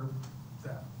require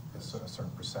that. A certain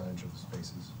percentage of the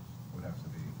spaces would have to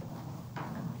be.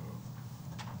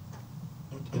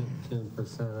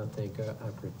 10%, I think,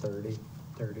 after 30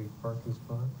 parking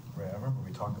spots. Right, I remember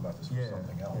we talked about this for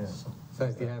something else. So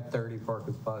if you have 30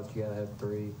 parking spots, you gotta have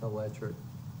 3 electric.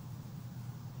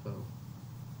 So,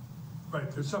 Right,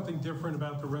 there's something different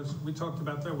about we talked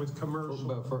about that with commercial.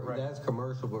 but that's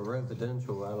commercial, but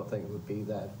residential, I don't think it would be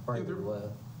that, probably Either-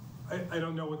 less. I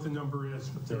don't know what the number is,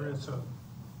 but there is a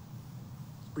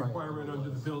requirement under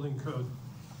the building code.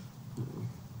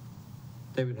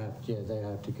 They would have, they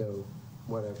have to go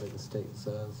whatever the state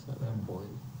says at that point.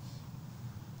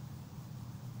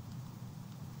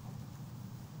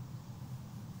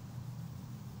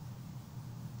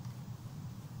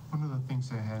 One of the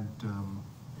things I had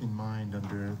in mind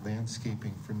under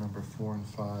landscaping for number 4 and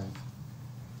 5,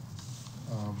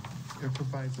 it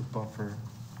provides a buffer.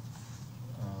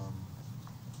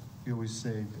 We always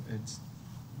say it's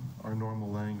our normal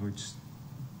language,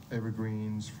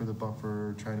 evergreens for the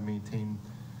buffer, try to maintain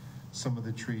some of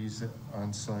the trees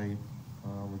on site.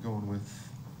 We're going with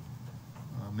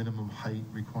minimum height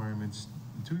requirements.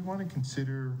 Do we want to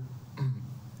consider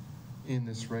in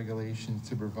this regulation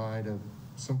to provide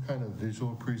some kind of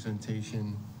visual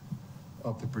presentation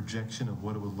of the projection of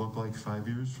what it would look like 5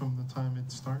 years from the time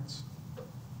it starts?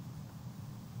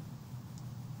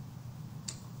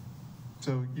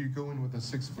 So you go in with a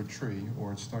 6-foot tree,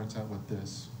 or it starts out with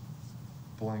this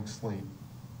blank slate.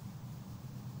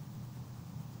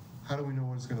 How do we know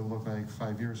what it's going to look like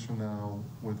 5 years from now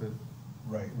with it?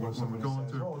 Right, where When somebody we're going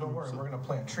says, to oh, don't worry, approve we're gonna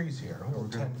plant trees here. We're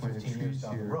gonna 10, plant 15 years trees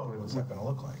down the here, road, but what's that gonna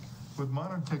look like? With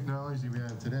modern technology we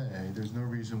have today, there's no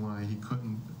reason why he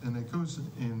couldn't, and it goes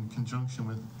in conjunction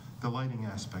with the lighting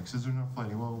aspects. Is there enough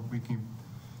lighting? Well, you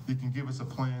can give us a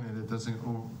plan and it doesn't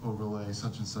overlay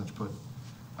such and such, but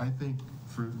I think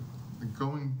for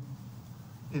going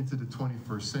into the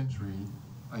 21st century,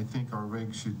 I think our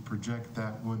regs should project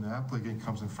that when the applicant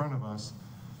comes in front of us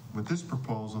with this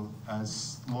proposal,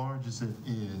 as large as it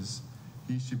is,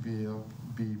 he should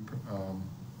be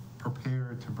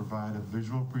prepared to provide a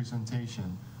visual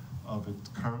presentation of it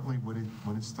currently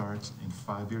when it starts and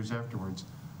 5 years afterwards,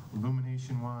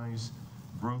 illumination-wise,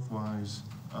 growth-wise,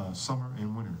 summer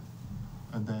and winter.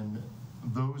 And then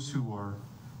those who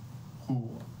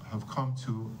have come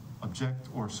to object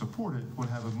or support it would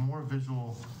have a more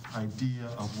visual idea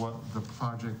of what the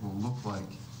project will look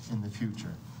like in the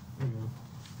future. Mm-hmm.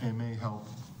 It may help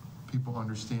people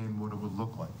understand what it would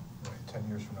look like. Right, 10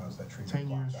 years from now, is that tree 10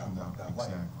 gonna years block from that now, light?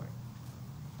 exactly.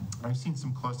 I've seen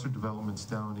some cluster developments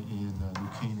down in New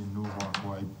Canaan and Newark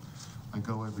where I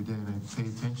go every day and I pay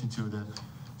attention to that.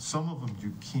 Some of them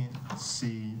you can't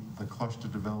see the cluster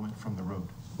development from the road.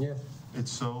 Yeah.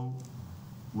 It's so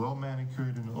well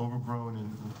manicured and overgrown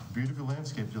and beautiful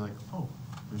landscape. You're like, oh,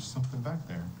 there's something back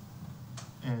there.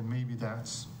 And maybe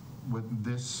that's what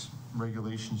this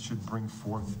regulation should bring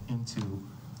forth into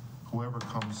whoever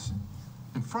comes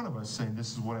in front of us saying,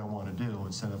 this is what I want to do,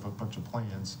 instead of a bunch of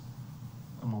plans.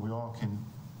 And when we all can,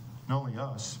 not only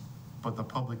us, but the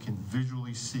public can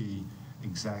visually see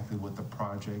exactly what the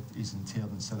project is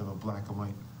entailed instead of a black and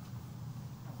white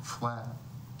flat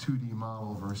 2D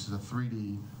model versus a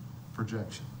 3D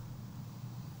projection.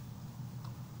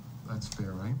 That's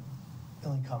fair, right? The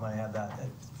only comment I have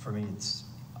for me,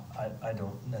 I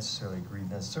don't necessarily agree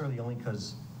necessarily, only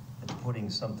because it's putting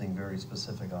something very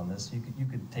specific on this. You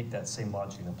could take that same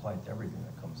logic and apply it to everything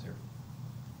that comes here.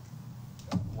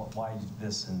 Why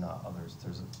this and not others?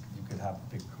 You could have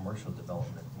big commercial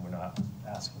development, and we're not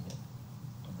asking it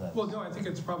of that. Well, no, I think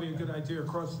it's probably a good idea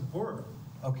across the board.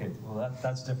 Okay, well,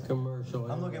 that's different.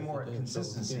 Commercial. I'm looking more at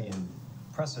consistency and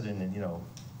precedent, and,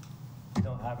 we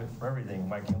don't have it for everything.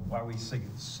 Why are we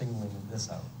singling this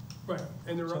out? Right,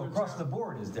 and there are So other across the towns.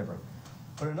 board is different.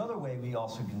 But another way we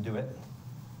also can do it,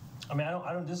 I mean,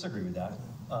 I don't disagree with that,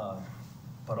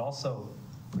 but also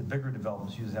with bigger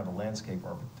developments, you usually have a landscape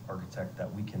architect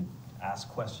that we can ask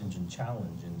questions and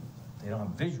challenge, and they don't have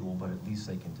visual, but at least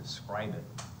they can describe it.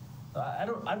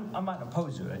 I'm not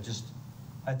opposed to it.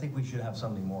 I think we should have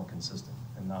something more consistent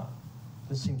and not.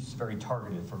 This seems very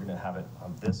targeted if we're going to have it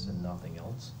on this and nothing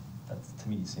else. That to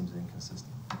me seems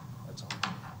inconsistent. That's all.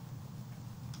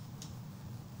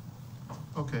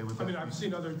 Okay, with that. I mean, I've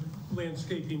seen other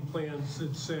landscaping plans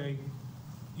that say,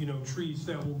 trees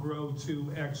that will grow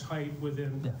to X height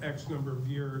within X number of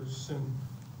years, and,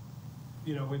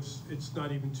 it's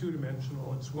not even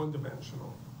two-dimensional, it's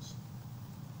one-dimensional.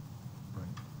 Right.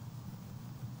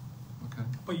 Okay.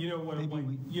 But you know what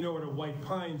a white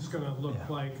pine's gonna look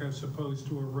like as opposed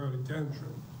to a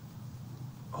rhododendron,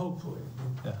 hopefully.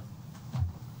 Yeah.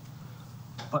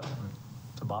 But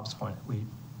to Bob's point,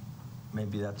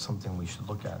 maybe that's something we should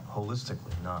look at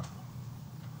holistically, not.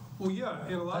 Well, yeah,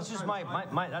 and a lot of That's times.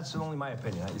 just that's only my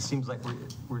opinion. It seems like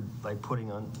we're like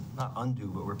putting on, not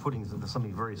undue, but we're putting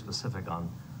something very specific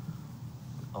on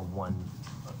a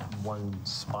one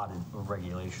spotted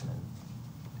regulation. And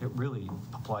it really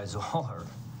applies to all our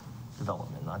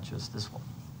development, not just this one.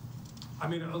 I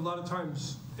mean, a lot of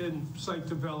times in site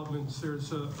developments,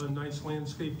 there's a nice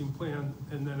landscaping plan,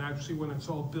 and then actually when it's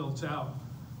all built out,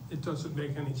 it doesn't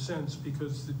make any sense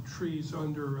because the trees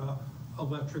under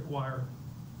electric wire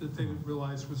that they didn't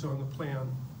realize was on the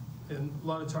plan. And a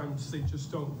lot of times they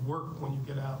just don't work when you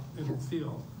get out in the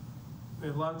field.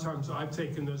 And a lot of times I've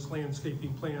taken those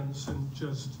landscaping plans and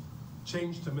just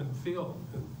changed them in the field.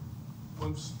 And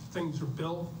once things are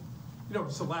built,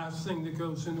 it's the last thing that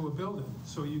goes into a building.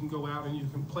 So you can go out and you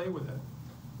can play with it.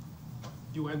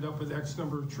 You end up with X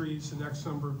number of trees and X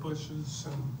number of bushes,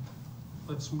 and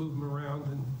let's move them around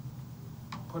and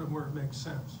put them where it makes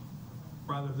sense,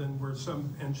 rather than where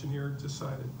some engineer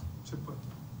decided to put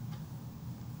them.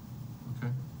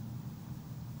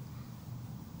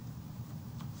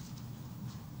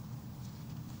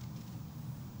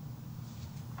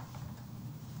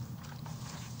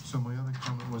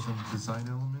 was in design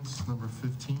elements, number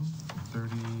 15,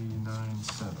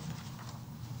 39.7.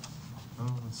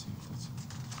 Oh, let's see if that's it.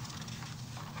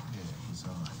 Yeah,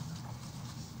 design.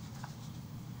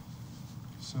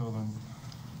 So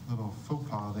the little faux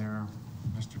pas there,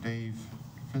 Mr. Dave,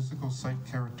 physical site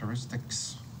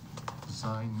characteristics,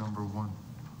 design number 1,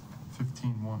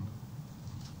 15.1.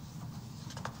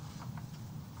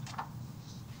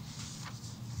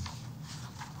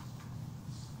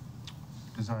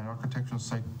 Design architectural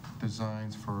site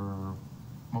designs for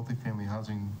multifamily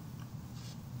housing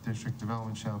district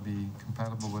development shall be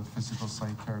compatible with physical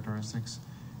site characteristics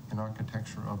and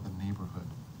architecture of the neighborhood.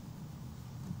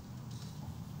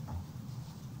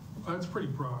 That's pretty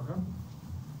broad,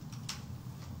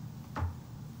 huh?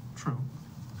 True.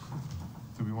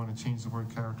 Do we want to change the word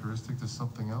characteristic to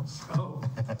something else? Oh,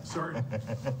 sorry.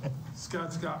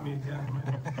 Scott's got me again.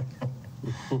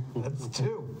 That's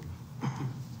 2.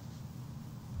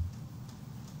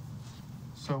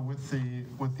 So with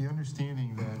the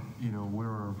understanding that, you know,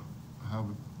 we're, how,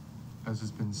 as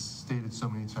it's been stated so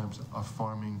many times, a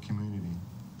farming community,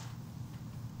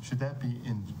 should that be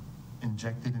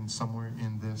injected in somewhere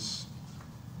in this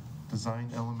design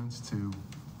elements to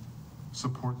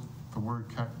support the word,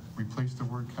 replace the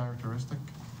word characteristic?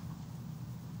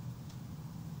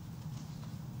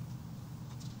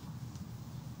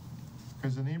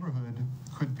 Because a neighborhood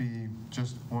could be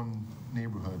just one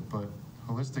neighborhood, but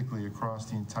holistically across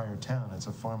the entire town, it's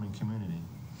a farming community.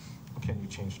 Can you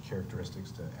change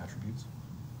characteristics to attributes?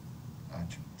 We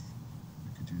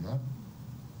could do that.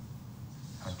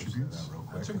 Let's just say Attributes. that real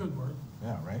quick. That's a good word.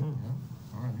 Yeah, right?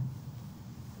 Yeah, all right.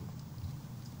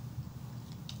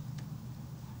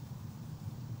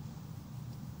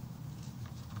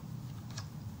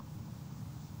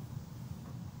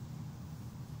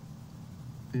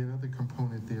 The other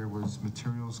component there was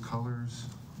materials, colors,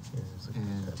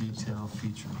 and detail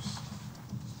features.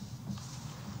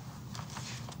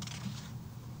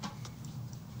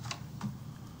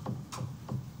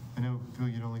 I know, Bill,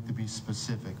 you don't like to be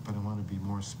specific, but I want to be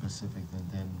more specific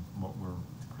than what we're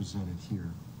presented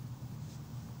here.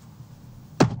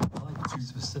 I like to be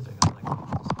specific. I like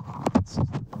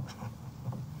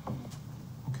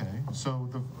Okay, so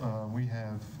we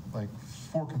have like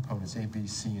 4 components, A, B,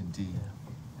 C, and D,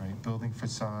 right? Building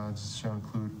facades shall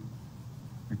include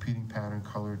repeating pattern,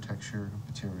 color, texture,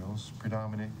 materials.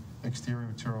 Predominant exterior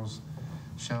materials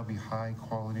shall be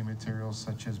high-quality materials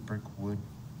such as brick, wood,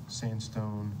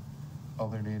 sandstone,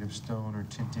 other native stone, or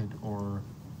tinted or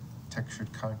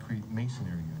textured concrete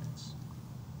masonry units.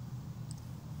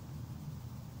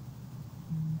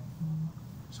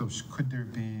 So could there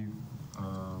be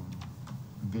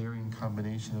varying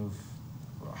combination of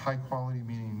high quality,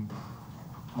 meaning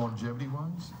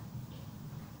longevity-wise?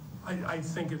 I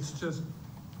think it's just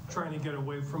trying to get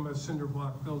away from a cinder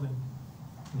block building.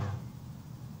 Yeah.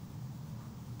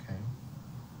 Okay.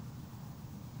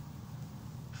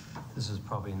 This is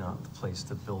probably not the place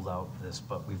to build out this,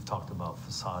 but we've talked about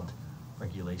facade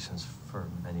regulations for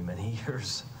many, many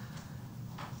years.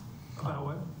 About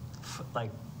what?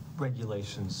 Like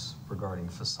regulations regarding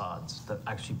facades that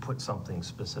actually put something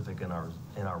specific in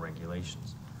our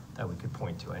regulations that we could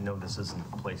point to. I know this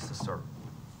isn't the place to start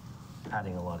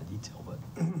adding a lot of detail, but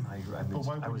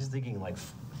I was thinking like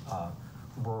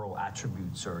rural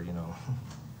attributes, or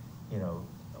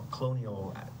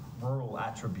colonial rural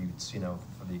attributes,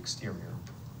 for the exterior,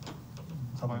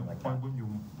 something like that. Why wouldn't you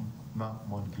not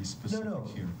want to be specific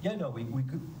here? Yeah, no, we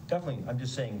could definitely. I'm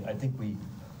just saying. I think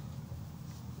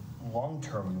long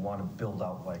term we want to build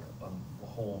out like a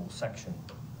whole section.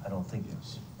 I don't think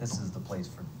this is the place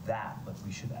for that, but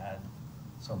we should add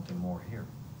something more here.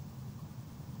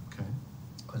 Okay.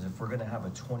 Because if we're going to have a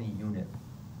 20-unit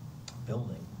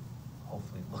building,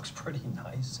 hopefully it looks pretty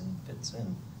nice and fits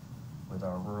in with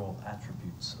our rural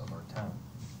attributes of our town.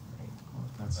 Well,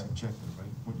 that's subjective,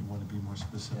 right? Wouldn't you want to be more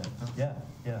specific? Yeah.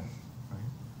 Right.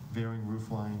 Varying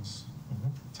roof lines,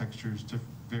 textures,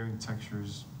 varying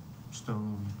textures,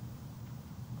 stone,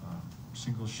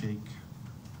 single shake,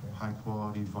 high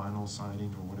quality vinyl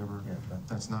siding or whatever. Yeah,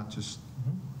 that's not just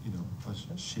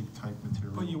a shake type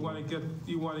material. But you want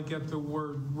to get the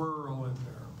word rural in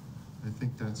there. I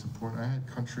think that's important. I had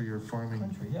country or farming.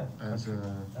 Country, yeah. As country.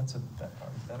 a That's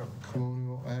better.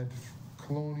 colonial. I had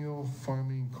colonial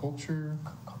farming culture.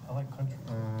 I like country.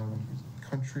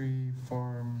 Country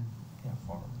farm. Yeah,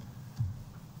 farm.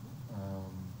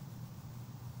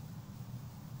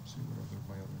 See what other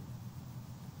my other.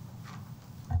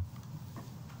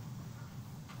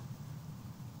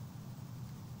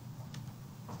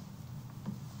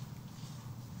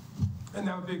 And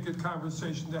that would be a good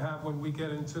conversation to have when we get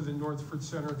into the Northford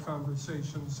Center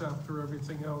conversations after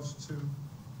everything else, to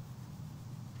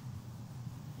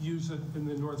use it in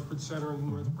the Northford Center and the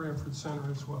North Branford Center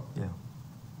as well. Yeah.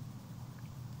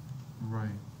 Right.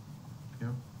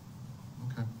 Yep.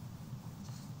 Okay.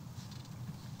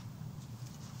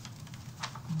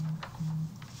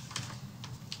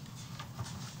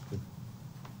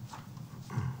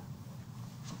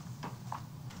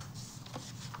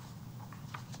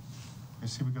 I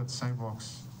see we got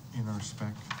sidewalks in our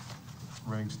spec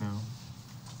regs now.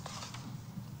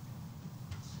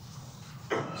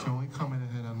 So only comment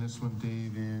I had on this one,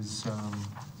 Dave, is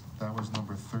that was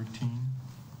number 13,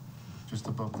 just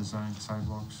above design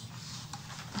sidewalks.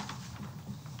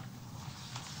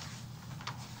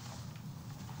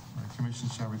 Commission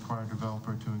shall require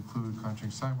developer to include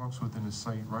contract sidewalks within the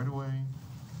site right-of-way,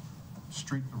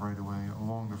 street right-of-way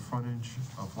along the frontage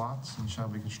of lots, and shall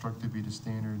be constructed to be the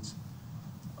standards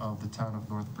of the town of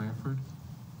North Branford.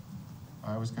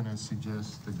 I was going to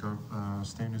suggest the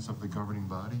standards of the governing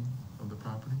body of the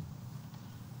property,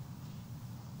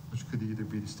 which could either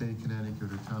be the state of Connecticut or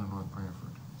the town of North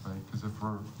Branford, right? Because if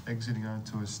we're exiting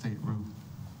onto a state route,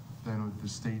 then the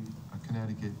state of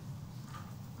Connecticut,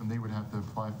 and they would have to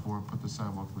apply for and put the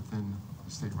sidewalk within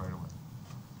the state right away.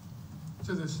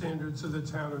 To the standards of the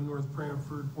town of North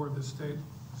Branford or the state?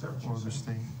 Is that what you're Or the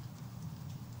saying? state.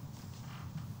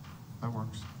 That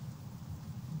works.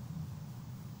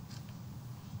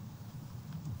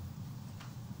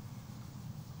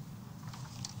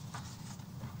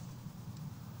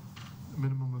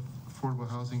 Minimum of affordable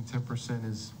housing, 10%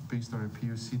 is based on a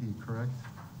POCD, correct?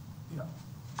 Yeah.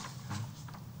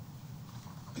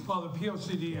 Well, the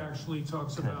POCD actually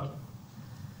talks about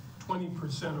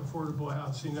 20% affordable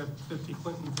housing at 50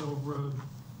 Clintonville Road,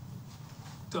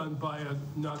 done by a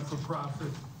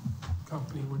not-for-profit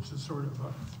company, which is sort of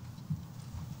a,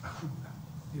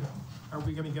 you know, are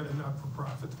we going to get a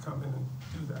not-for-profit to come in and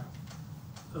do that?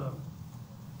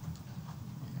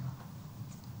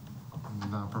 And the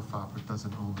non-for-profit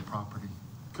doesn't own the property.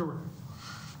 Correct.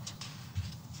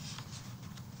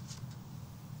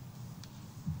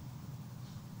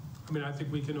 I mean, I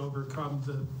think we can overcome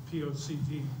the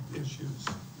POCD issues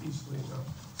easily enough.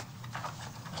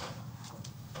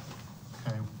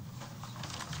 Okay.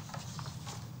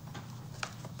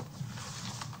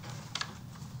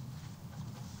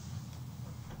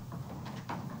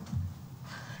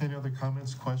 Any other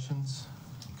comments, questions,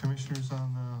 commissioners,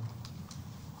 on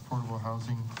affordable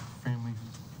housing,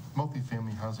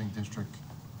 multifamily housing district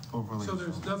overlay? So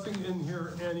there's nothing in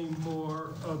here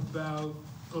anymore about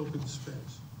open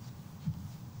space.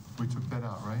 We took that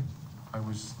out, right?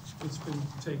 It's been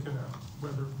taken out.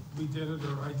 Whether we did it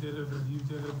or I did it or you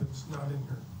did it, it's not in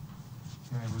here.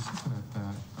 Yeah, I was looking at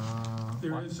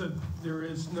that. There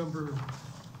is number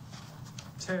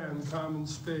 10, common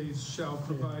space shall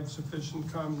provide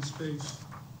sufficient common space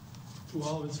to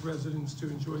all its residents to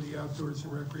enjoy the outdoors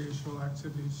and recreational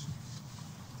activities.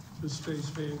 The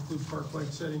space may include park-like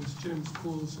settings, gyms,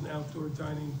 pools, and outdoor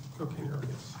dining, cooking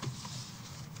areas.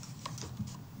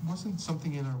 Wasn't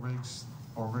something in our regs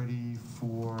already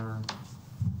for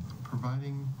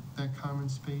providing that common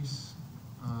space?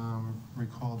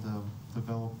 Recall the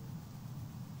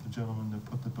gentleman that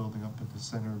put the building up at the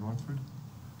center of Northford?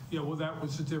 Yeah, well, that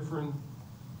was a different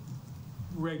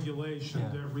regulation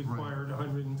that required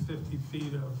 150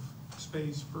 feet of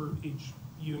space for each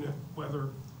unit, whether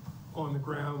on the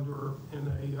ground or in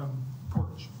a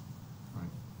porch. Right.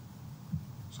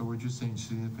 So we're just saying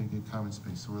significant common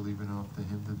space, so we're leaving it up to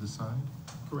him to decide?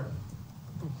 Correct.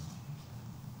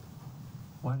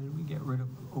 Why did we get rid of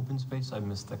open space? I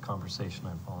missed that conversation,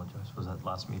 I apologize. Was that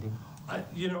last meeting? I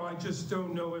just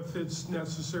don't know if it's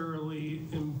necessarily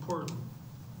important.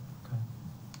 Okay.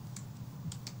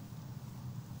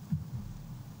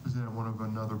 Isn't that one of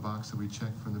another box that we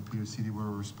checked from the POCD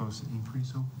where we're supposed to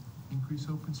increase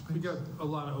open space? We got a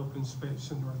lot of open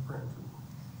space in North Branford.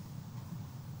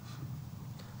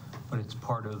 But it's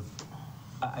part of,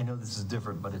 I know this is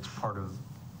different, but it's part of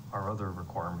our other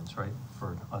requirements, right?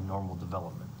 For a normal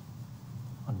development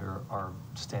under our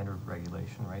standard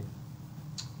regulation, right?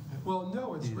 Well,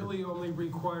 no, it's really only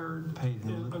required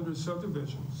under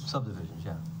subdivisions. Subdivisions,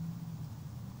 yeah.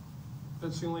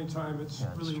 That's the only time it's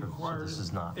really true. required. So this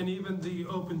is not. And even the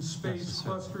open space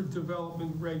cluster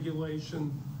development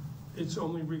regulation, it's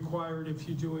only required if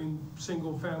you're doing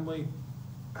single-family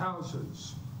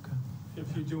houses. Okay.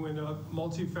 If you're doing a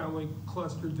multifamily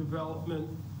cluster development,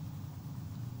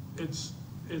 it's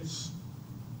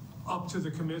up to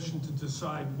the commission to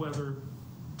decide whether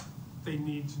they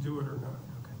need to do it or not.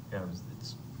 Okay, yeah,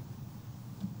 it's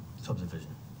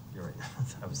subdivision. you're right.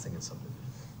 I was thinking subdivision.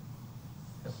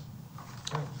 Yep.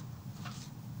 All right.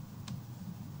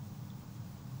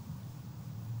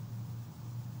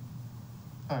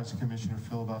 How does the commissioner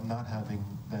feel about not having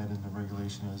that in the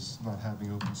regulation as not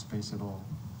having open space at all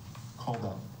called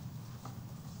out?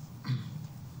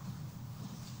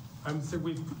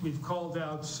 We've called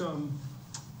out some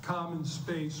common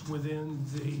space within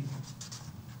the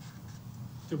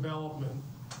development.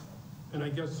 And I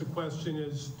guess the question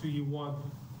is, do you want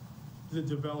the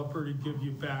developer to give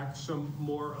you back some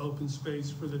more open space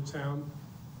for the town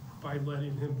by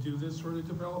letting him do this sort of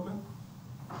development?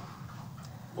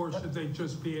 Or should they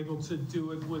just be able to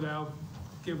do it without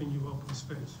giving you open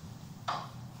space?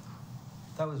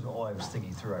 That was all I was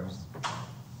thinking through. I was,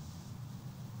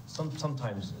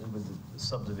 sometimes with the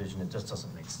subdivision, it just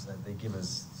doesn't make sense. They give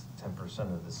us 10%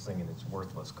 of this thing and it's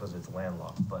worthless because it's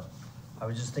landlocked. But I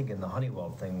was just thinking the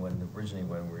Honeywell thing when originally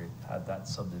when we had that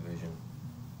subdivision,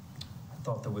 I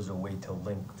thought there was a way to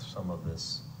link some of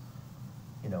this,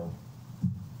 you know.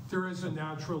 There is a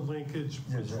natural linkage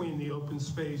between the open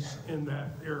space in that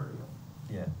area.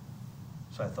 Yeah.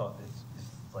 So I thought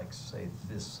if like, say,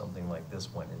 something like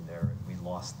this went in there and we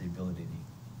lost the ability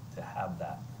to have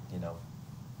that, you know,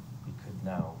 we could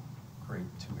now create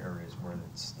two areas where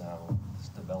it's now this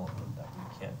development that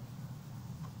we can't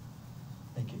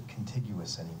make it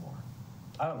contiguous anymore.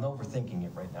 I don't know, overthinking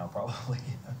it right now, probably.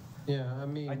 Yeah, I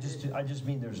mean. I just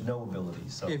mean there's no ability,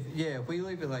 so. If we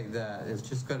leave it like that, it's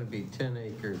just gonna be 10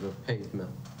 acres of pavement.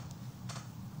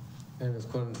 And it's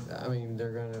going to, I mean,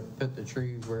 they're gonna put the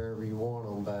trees wherever you want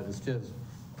them, but it's just,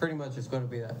 pretty much it's gonna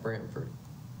be that Branford.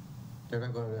 They're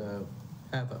not gonna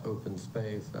have an open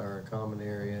space or a common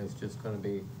area, it's just gonna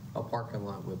be a parking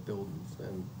lot with buildings,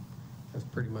 and that's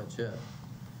pretty much it.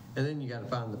 And then you gotta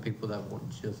find the people that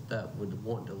would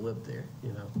want to live there,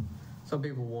 you know. Some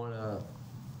people want a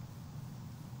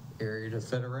area to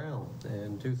sit around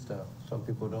and do stuff. Some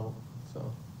people don't,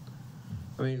 so.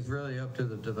 I mean, it's really up to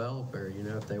the developer, you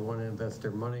know, if they want to invest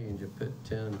their money and just put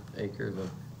 10 acres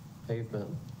of pavement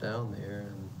down there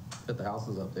and put the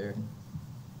houses up there.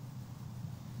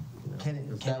 You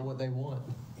know, is that what they want?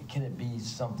 Can it be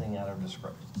something out of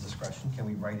discretion? Can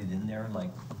we write it in there,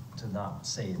 like, to not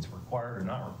say it's required or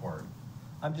not required?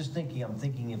 I'm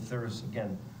thinking if there's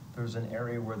an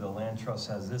area where the land trust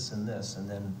has this, and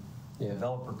then the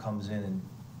developer comes in and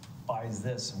buys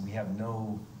this, and we have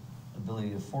no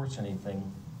ability to force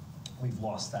anything, we've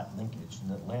lost that linkage, and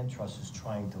the land trust is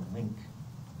trying to link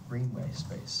greenway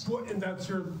space. Well, and that's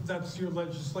your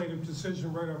legislative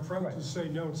decision right up front to say,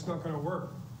 no, it's not gonna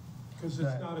work, because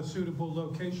it's not a suitable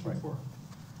location for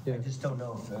it. I just don't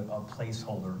know if a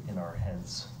placeholder in our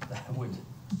heads that would,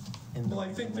 in the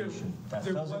regulation, that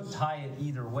doesn't tie it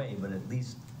either way, but at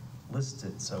least lists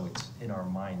it so it's in our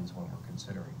minds when we're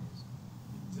considering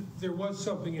these. There was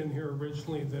something in here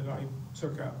originally that I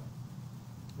took out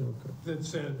that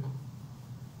said,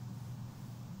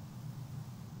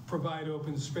 provide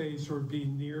open space or be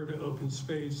near to open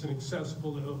space and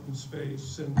accessible to open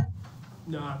space and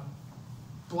not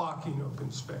blocking open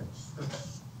space.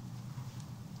 That's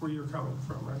where you're coming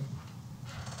from, right?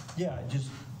 Yeah,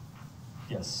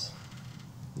 yes.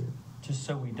 Yeah. Just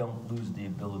so we don't lose the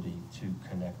ability to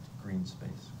connect green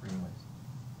space, greenways.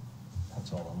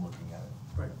 That's all I'm looking at it.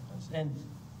 Right. And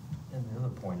the other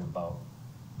point about,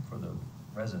 for the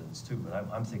residents too, but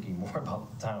I'm thinking more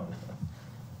about the town.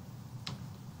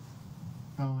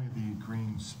 Not only the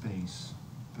green space,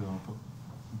 Bill, but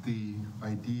the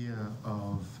idea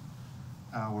of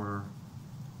our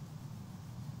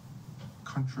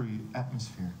country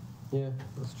atmosphere. Yeah,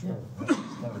 that's true.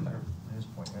 That was his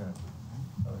point, yeah.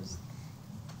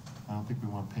 I don't think we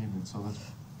want pavement, so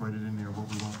let's write it in there what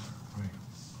we want. Right.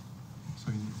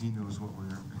 So he knows what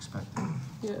we're expecting.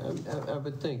 Yeah, I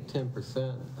would think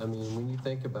 10%. I mean, when you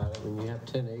think about it, when you have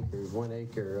 10 acres, 1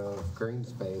 acre of green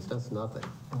space, that's nothing.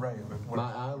 Right. But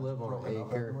I live on an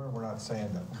acre. We're not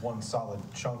saying that one solid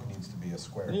chunk needs to be a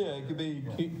square. Yeah, it could be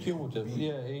cumulative.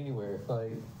 Yeah, anywhere.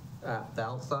 Like the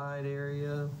outside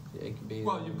area, it could be.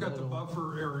 Well, you've got the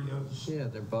buffer areas. Yeah,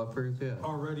 they're buffers, yeah.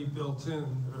 Already built in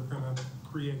that are gonna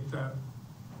create that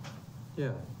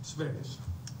space.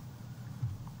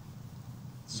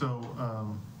 So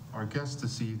our guest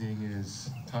this evening is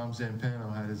Tom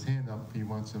Zampano. Had his hand up. He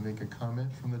wants to make a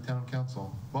comment from the town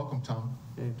council. Welcome, Tom.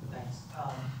 Thanks.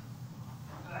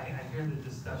 I hear the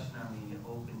discussion on the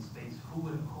open space. Who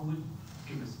would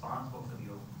be responsible for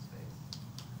the open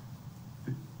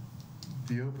space?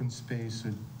 The open space,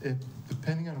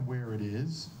 depending on where it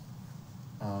is,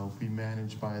 will be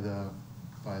managed by the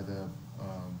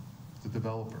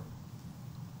developer.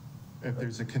 If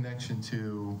there's a connection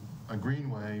to a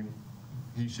greenway,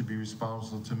 he should be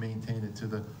responsible to maintain it to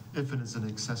the, if it is an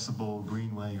accessible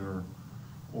greenway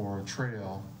or a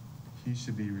trail, he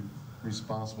should be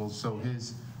responsible. So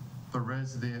the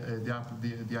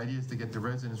idea is to get the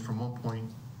residents from one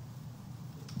point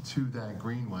to that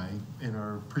greenway. In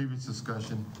our previous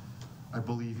discussion, I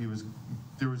believe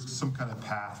there was some kind of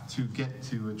path to get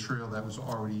to a trail that was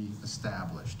already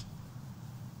established.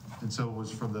 And so it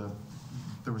was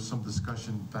there was some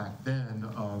discussion back then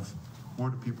of where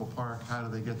do people park, how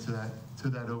do they get to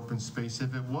that open space?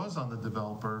 If it was on the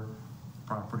developer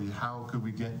property, how could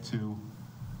we get to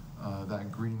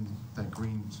that greenway?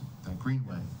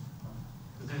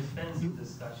 Because there's been some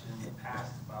discussion in the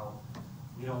past about,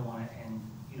 we don't want to end,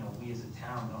 we as a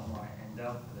town don't want to end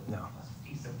up with a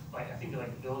piece of, I think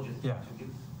like the villages,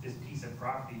 this piece of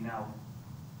property now,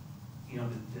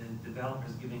 the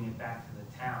developer's giving it back to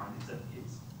the town.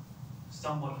 It's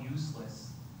somewhat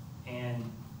useless, and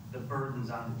the burden's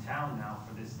on the town now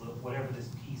for this, whatever this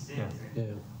piece is.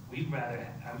 And we'd rather,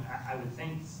 I would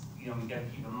think, we gotta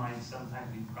keep in mind,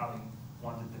 sometimes we probably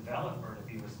want the developer to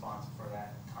be responsible for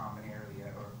that common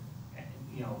area, or,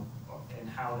 and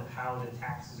how the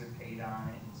taxes are paid on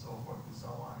it, and so forth and so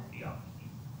on, and the upkeep.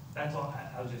 That's all,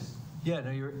 I was just. Yeah,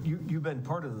 no, you've been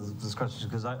part of the discussions,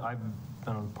 because I've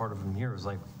been a part of them here. It's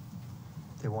like,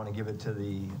 they want to give it to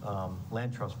the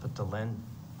land trust, but the land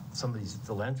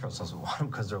trust doesn't want them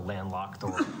because they're landlocked,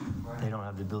 or they don't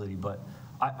have the ability. But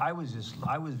I was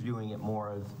viewing it more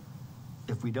of,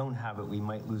 if we don't have it, we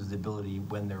might lose the ability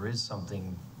when there is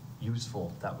something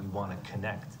useful that we want to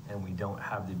connect, and we don't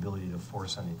have the ability to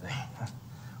force anything.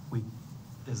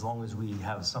 As long as we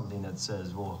have something that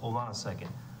says, well, hold on a second,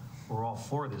 we're all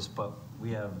for this, but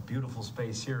we have beautiful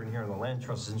space here and here, and the land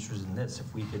trust is interested in this,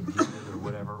 if we could do it or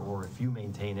whatever, or if you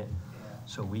maintain it,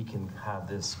 so we can have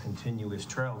this continuous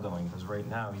trail going, because right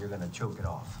now you're going to choke it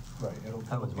off. Right, it'll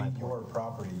be your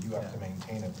property, you have to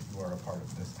maintain it, but you are a part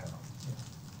of this town.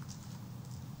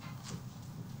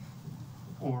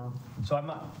 So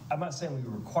I'm not saying we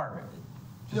require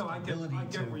it. No, I get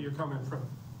where you're coming from.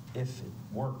 If it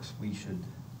works, we should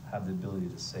have the ability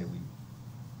to say we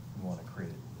want to create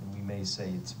it. And we may say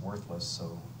it's worthless,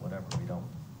 so whatever, we don't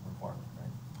require it,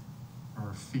 right?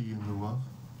 Or a fee in lieu of?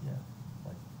 Yeah.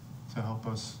 To help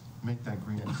us make that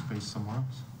green space somewhere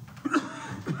else.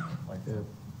 Like the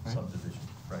subdivision,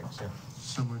 right? Yeah.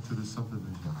 Similar to the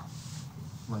subdivision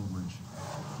language,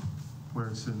 where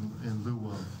it's in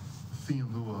lieu of, fee in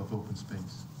lieu of open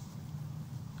space.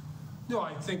 No,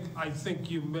 I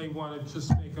think you may want to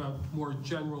just make a more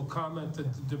general comment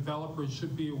that the developer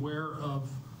should be aware of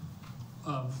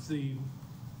the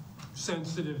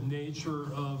sensitive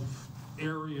nature of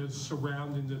areas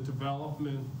surrounding the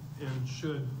development, and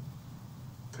should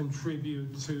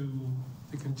contribute to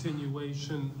the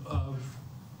continuation of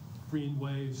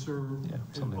greenways or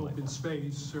open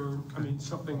space, or,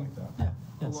 something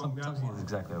along that something line.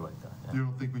 exactly like that. Yeah. You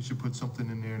don't think we should put something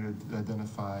in there to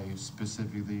identify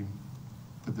specifically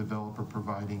the developer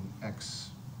providing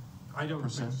X? I don't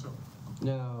think so.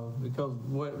 No, because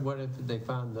what if they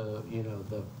find the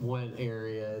one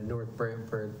area in North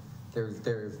Branford,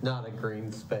 there's not a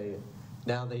green space.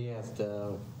 Now they have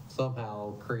to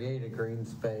somehow create a green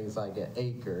space, like an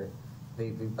acre,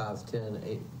 maybe 10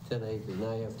 acres.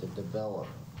 Now you have to develop.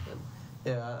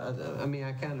 And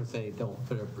I kind of say don't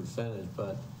put a percentage,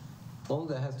 but as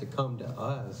long as it has to come to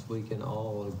us, we can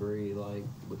all agree, like,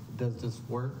 does this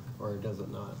work or does it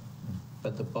not?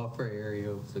 But the buffer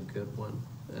area was a good one.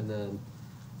 And then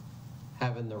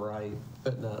having the right,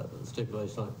 putting a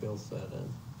stipulation like Bill said,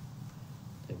 and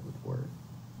it would work.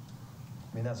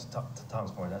 That's to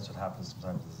Tom's point. That's what happens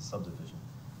sometimes as a subdivision.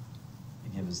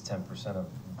 You give us 10% of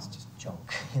it's just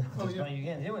junk. You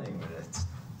can't do anything with it. It's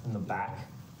in the back.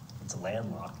 It's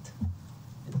landlocked.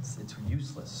 It's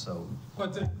useless. So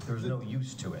there's no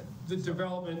use to it. The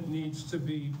development needs to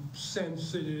be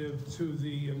sensitive to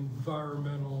the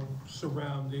environmental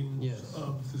surroundings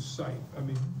of the site.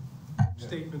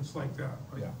 Statements like that.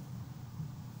 Right?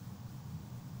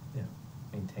 Yeah.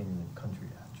 Maintaining the country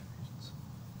attributes.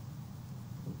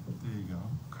 There you go,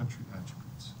 country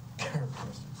attributes.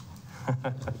 Characteristics.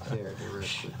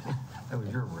 That was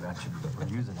your word, attribute. We're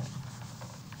using it.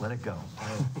 Let it go.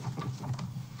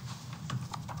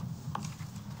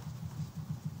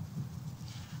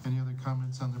 Any other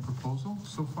comments on the proposal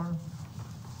so far?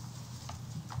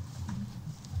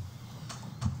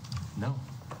 No.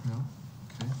 No?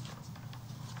 Okay.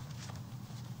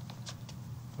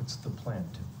 What's the plan?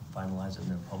 To finalize it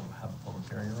and then have a public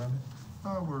hearing around it?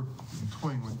 We're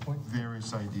toying with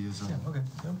various ideas. Okay.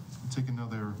 Yeah. Take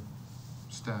another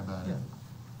stab at it.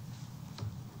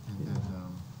 And then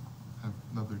have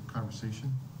another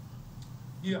conversation.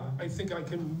 Yeah, I think I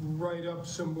can write up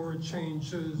some more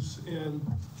changes and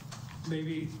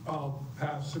maybe I'll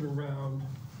pass it around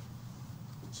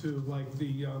to like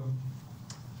the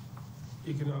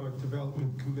Economic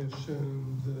Development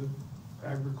Commission, the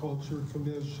Agriculture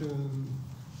Commission,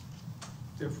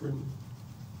 different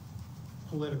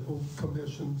political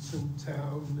commissions in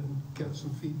town and get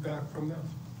some feedback from them.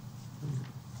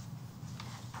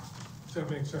 Does that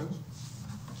make sense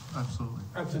Absolutely.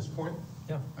 at this point?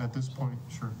 Yeah. At this point,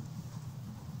 sure.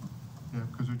 Yeah,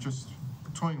 because we're just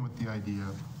toying with the idea,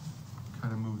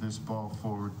 kind of move this ball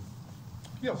forward.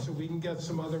 Yeah, so we can get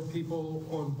some other people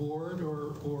on board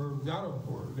or not on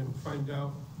board and find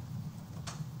out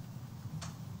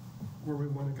where we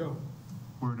want to go.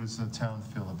 Where does the town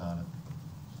feel about it?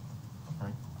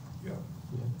 Right? Yeah,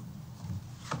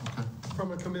 Okay.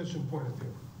 from a commission point of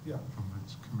view, yeah. From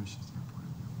its commission standpoint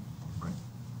of view.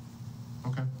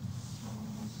 Right. Okay.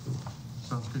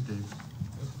 Sounds good, Dave.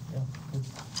 Yeah, good.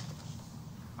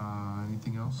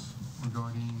 Anything else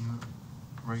regarding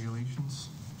regulations?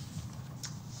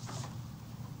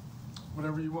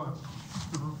 Whatever you want.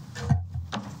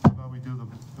 How about we do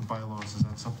the bylaws? Is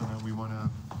that something that we want to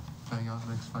bang out in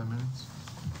the next 5 minutes?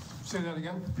 Say that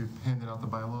again? You handed out the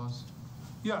bylaws?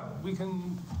 Yeah, we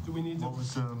can, do we need to, What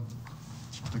was,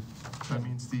 that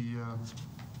means the,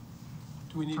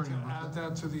 do we need to turn it add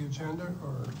that to the agenda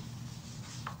or?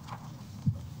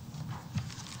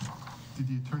 did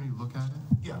the attorney look at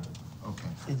it? Yeah. Okay.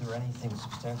 Is there anything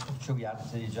substantial? Should we add it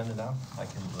to the agenda now? I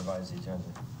can revise the agenda.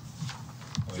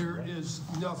 There is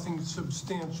nothing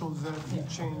substantial that he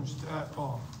changed at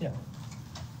all. Yeah.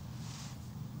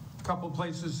 A couple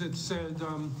places it said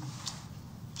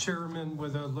chairman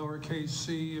with a lowercase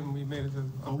c, and we made it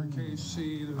an uppercase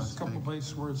c. There's That's a couple big.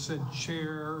 places where it said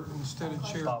chair instead of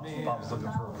chairman. Bob's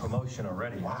looking for a promotion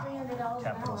already. $300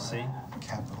 Capital C.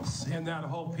 Capital C. And that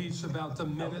whole piece about the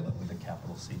minute, With a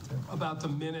capital C too. about the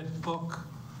minute book,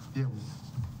 Yeah.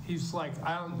 he's like,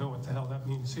 I don't know what the hell that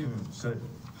means either. Good.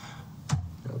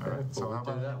 Okay, All right, so we'll how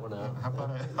do about that one out. How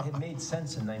about a, It made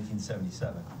sense in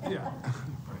 1977. Yeah.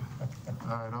 all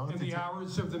right, I'll And the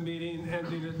hours of the meeting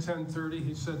ending at 10:30,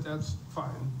 he said, that's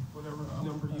fine, whatever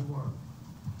number you want.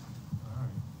 All right.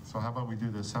 So how about we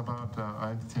do this? How about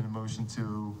I entertain a motion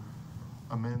to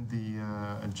amend the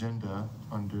agenda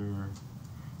under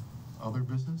other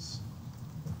business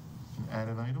and add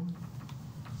an item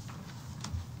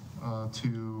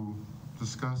to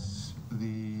discuss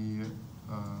the,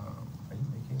 Are you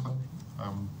making a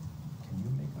motion? Can you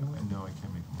make a motion? no, I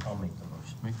can't make a motion. I'll make the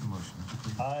motion. Make the motion, would you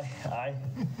please? I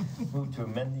move to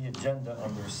amend the agenda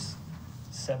under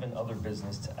 7 other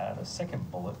business to add a second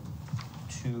bullet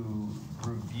to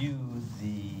review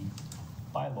the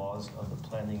bylaws of the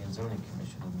Planning and Zoning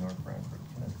Commission of North Branford,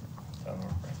 Connecticut, town of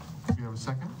North Branford. Do you have a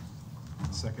second?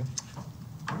 Second.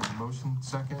 Motion,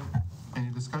 second. Any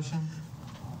discussion?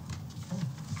 Okay.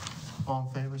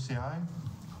 All in favor, say aye.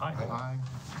 Aye. Aye.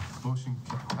 Motion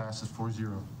passes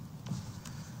 4-0.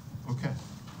 Okay.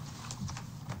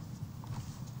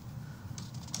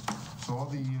 So all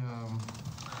the,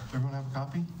 everyone have a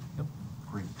copy? Yep.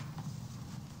 Great.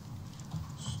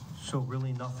 So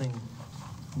really nothing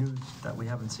new that we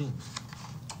haven't seen,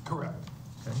 Correct.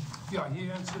 okay? Yeah,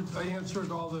 I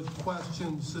answered all the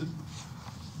questions that,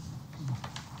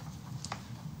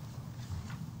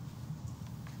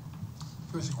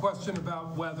 there's a question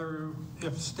about whether,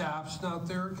 if staff's not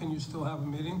there, can you still have a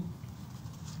meeting?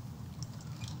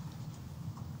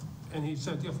 And he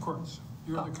said, of course,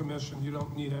 you're the commission, you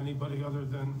don't need anybody other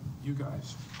than you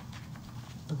guys.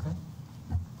 Okay.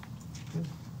 Good.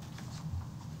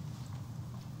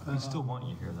 We still want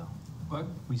you here, though. But,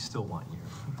 We still want you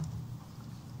here.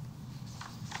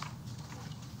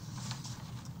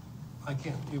 I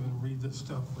can't even read this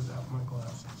stuff without my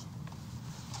glasses.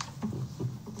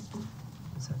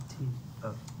 Is that T, TA,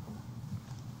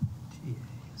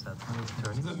 is that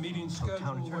attorney? The meeting Oh, town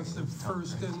schedule attorney. was the Town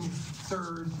first attorney. and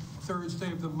third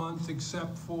Thursday of the month,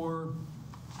 except for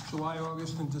July,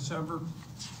 August, and December.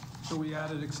 So we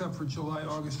added, except for July,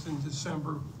 August, and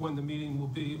December, when the meeting will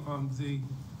be on the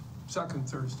second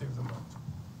Thursday of the month.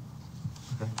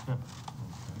 Okay, yeah.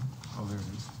 Oh, there it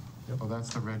is. Yep. Oh, that's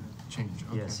the red change.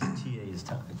 Okay. Yes, TA is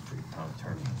town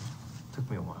attorney. Took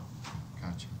me a while.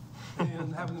 Gotcha.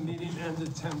 And having the meeting end at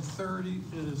 10:30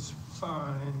 is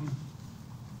fine.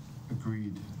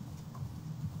 Agreed.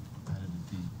 Added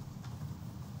a D.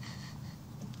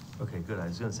 Okay, good. I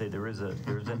was gonna say, there's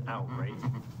an out, right?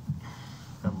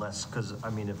 Unless, because, I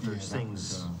mean, if there's Yeah, that things,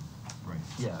 was, right.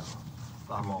 yeah,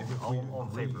 I'm all If we in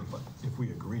favor, agree- but, If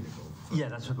we agree to go. yeah,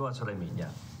 that's what I mean, yeah.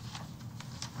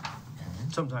 Okay.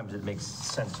 Sometimes it makes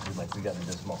sense to be like, we gotta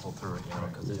just muffle through it, you know,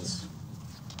 because it's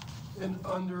And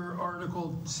under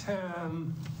Article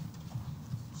 10,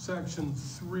 Section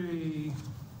 3,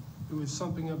 it was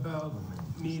something about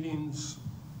meetings,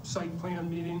 site plan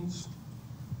meetings.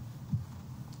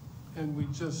 And we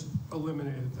just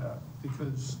eliminated that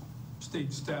because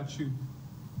state statute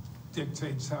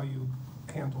dictates how you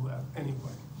handle that anyway.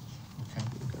 Okay.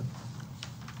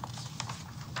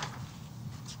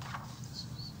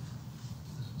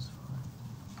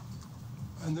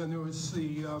 And then there was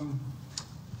the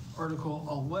Article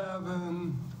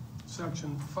 11,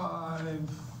 Section 5,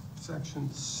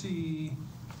 Section C,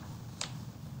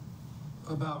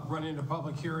 about running a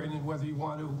public hearing and whether you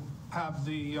want to have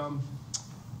the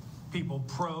people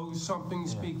pro something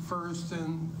speak first,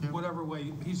 and whatever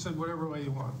way, he said whatever way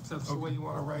you want. If that's the way you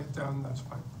want to write it down, that's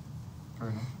fine. Fair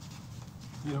enough.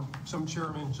 You know, some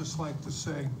chairmen just like to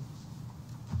say,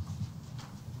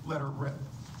 letter read.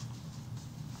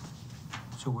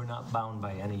 So we're not bound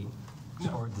by any,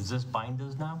 No. or does this bind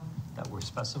us now, that we're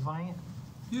specifying it?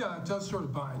 Yeah, it does sort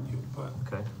of bind you, but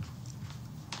Okay.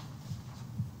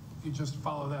 you just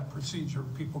follow that procedure.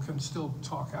 People can still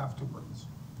talk afterwards.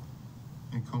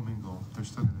 And commingle, they're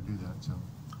still gonna do that, so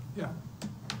Yeah,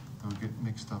 they'll get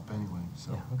mixed up anyway,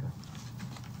 so Yeah, okay.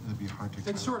 it'd be hard to.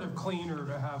 it's sort of cleaner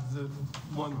to have the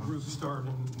one group start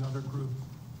and another group.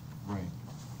 Right.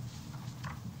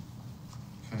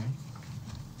 Okay.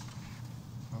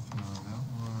 Nothing on that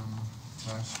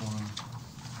one. Last one.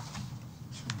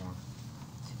 Two more.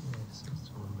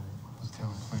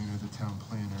 The town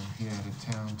planner. He added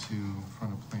town to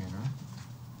front of planner.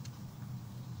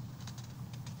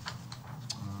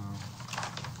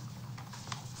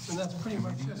 And that's pretty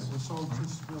much it. It was all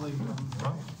just really,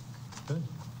 Good.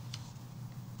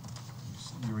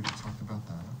 You already talked about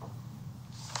that.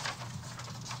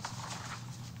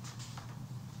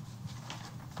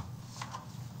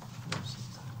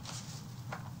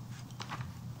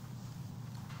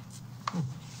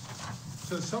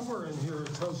 so somewhere in here,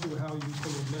 it tells you how you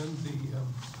can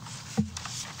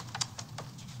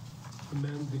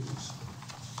amend these.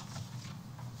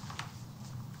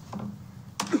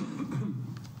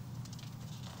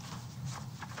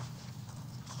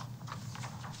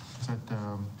 Is that,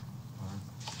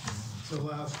 The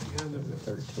last end of it.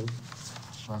 13.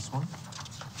 last one?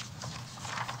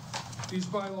 These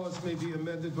bylaws may be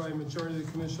amended by a majority of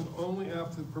the commission only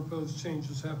after the proposed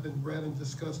changes have been read and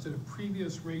discussed at a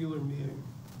previous regular meeting.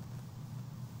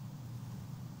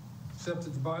 Except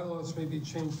that the bylaws may be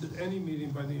changed at any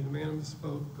meeting by the unanimous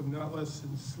vote of not less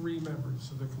than 3 members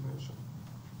of the commission.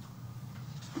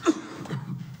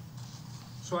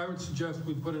 So I would suggest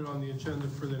we put it on the agenda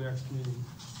for the next meeting.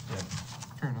 Yeah.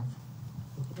 Fair enough.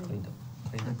 Cleaned up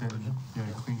And then, version. yeah,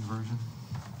 a clean version.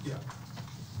 Yeah.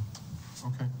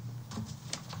 Okay.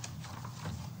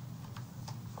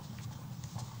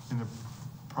 And the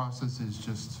process is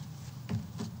just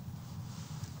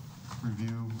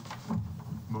review,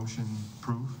 motion,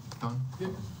 proof, done? Yeah.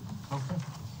 Okay.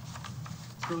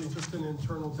 It's really just an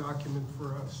internal document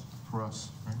for us. For us,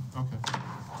 right? Okay.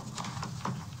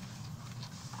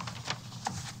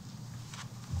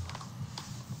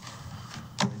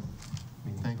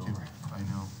 Thank you. I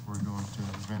know, we're going to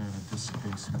run it at this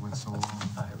pace. We went so long.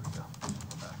 Ah, here we go.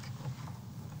 Go back.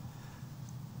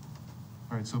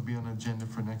 All right, so be on the agenda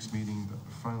for next meeting,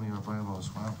 finally our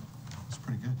bylaws. Wow, that's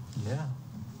pretty good. Yeah.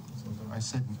 I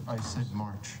said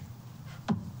March.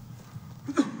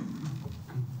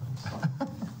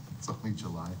 It's only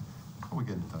July. We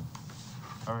get it done.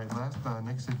 All right,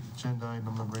 next agenda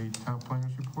item number 8, town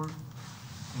planners report.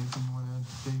 Anything you want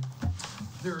to add,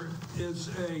 Dave? There is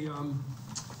a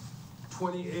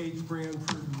 28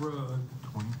 Branford Road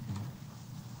 28.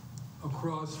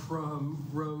 across from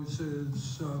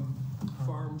Rose's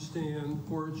farm stand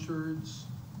orchards.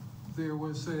 There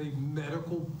was a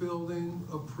medical building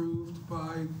approved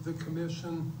by the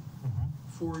commission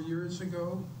 4 years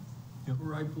ago,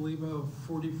 or I believe a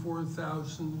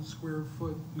 44,000 square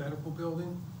foot medical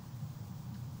building.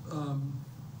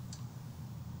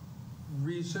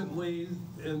 Recently,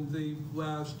 in the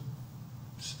last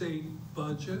state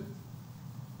budget,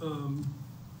 $5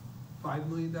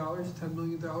 million, $10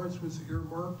 million was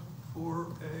earmarked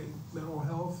for a mental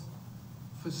health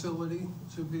facility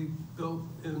to be built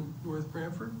in North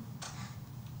Branford,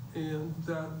 and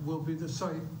that will be the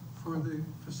site for the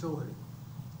facility.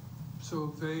 So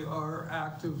they are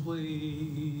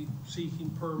actively seeking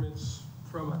permits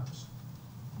from us.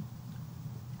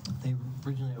 They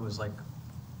originally, it was like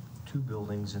 2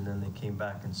 buildings, and then they came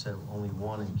back and said only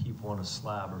 1 and keep 1 a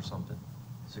slab or something.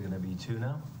 Is it gonna be 2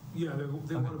 now? Yeah, they want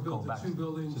to Go build the back 2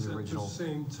 buildings to the at the original.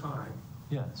 same time.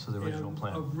 Yeah, so the original And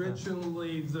plan. Yeah.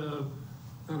 originally, the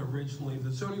not originally,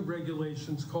 the zoning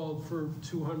regulations called for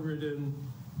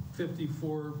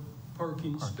 254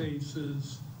 parking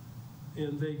spaces,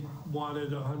 and they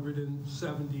wanted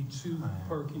 172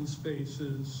 parking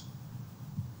spaces.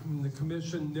 And the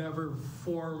commission never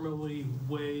formally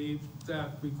waived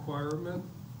that requirement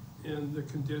in the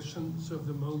conditions of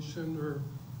the motion or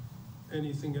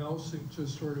anything else. It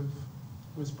just sort of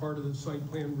was part of the site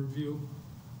plan review.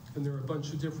 And there were a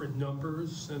bunch of different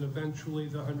numbers, and eventually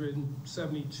the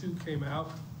 172 came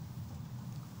out.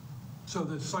 So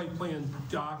the site plan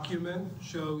document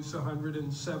shows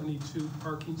 172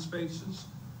 parking spaces.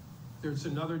 There's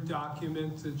another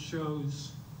document that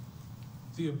shows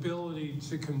the ability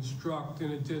to construct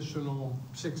an additional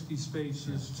 60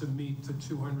 spaces to meet the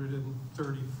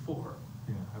 234.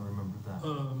 Yeah, I remember that.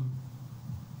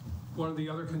 One of the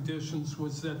other conditions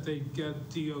was that they get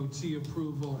DOT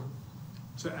approval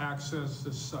to access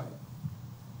the site.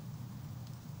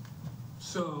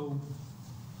 So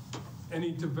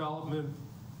any development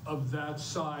of that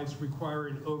size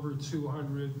requiring over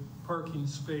 200 parking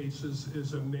spaces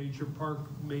is a major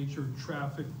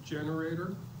traffic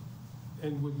generator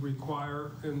and would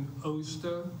require an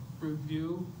OSTA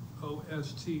review,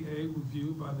 OSTA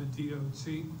review by the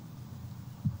DOT.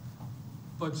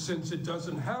 But since it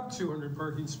doesn't have 200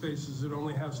 parking spaces, it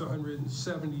only has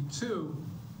 172,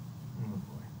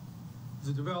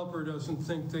 the developer doesn't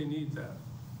think they need that.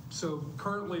 So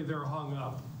currently they're hung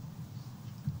up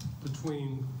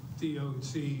between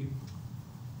DOT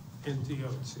and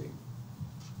DOT.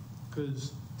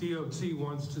 Because DOT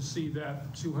wants to see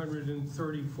that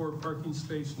 234 parking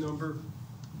space number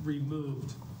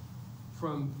removed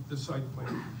from the site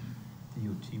plan.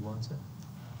 DOT wants it?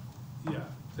 Yeah,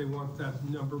 they want that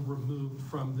number removed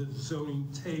from the zoning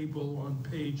table on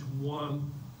page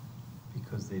 1.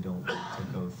 Because they don't want to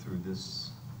go through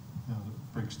this. No,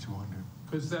 it breaks 200.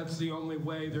 Because that's the only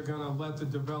way they're going to let the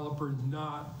developer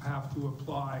not have to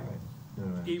apply. No.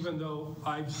 Even though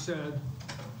I've said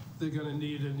they're going to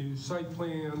need a new site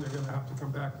plan, they're going to have to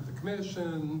come back to the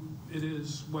commission. It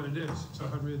is what it is. It's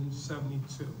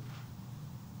 172.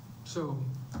 So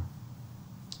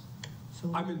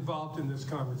I'm involved in this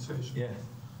conversation. Yeah.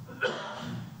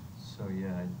 So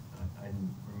yeah, I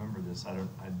remember this. I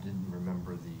didn't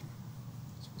remember the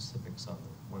specifics on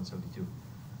the 172.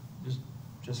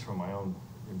 Just for my own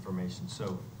information.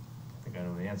 So I think I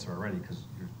know the answer already because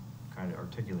you're kind of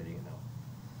articulating it now.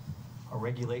 Our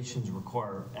regulations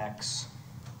require X.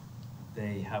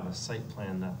 They have a site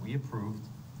plan that we approved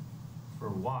for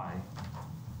Y,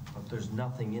 but there's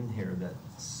nothing in here that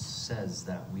says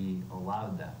that we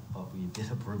allowed that, but we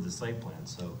did approve the site plan.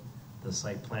 So the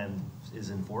site plan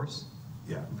is in force?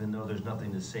 Yeah. Even though there's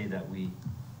nothing to say that we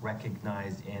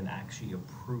recognized and actually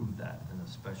approved that in a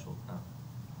special,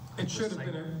 It should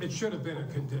have been a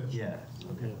condition. yeah,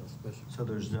 okay. Yeah, especially. So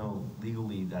there's no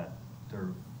legally that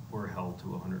we're held to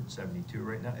 172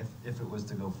 right now, if it was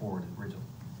to go forward originally.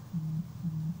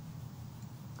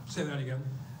 Say that again.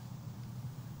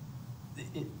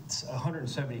 It's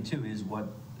 172 is what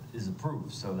is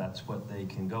approved, so that's what they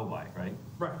can go by, right?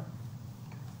 Right.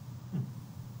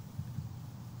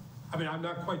 I mean, I'm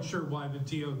not quite sure why the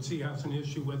DOT has an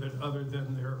issue with it other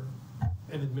than they're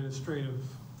an administrative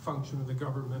function of the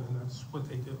government, and that's what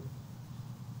they do.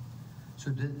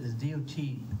 So does DOT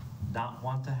not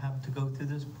want to have to go through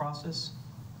this process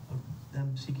of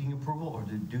them seeking approval, or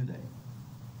do they?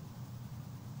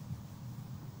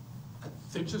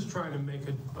 They're just trying to make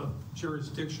a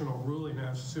jurisdictional ruling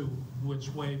as to which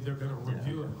way they're going to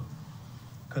review it.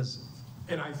 Because,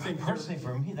 And I think personally,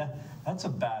 for me, that's a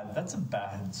bad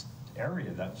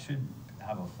area that should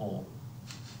have a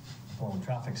full-blown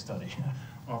traffic study.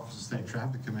 Office of State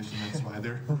Traffic Commission, that's why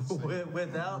they're.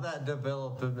 Without that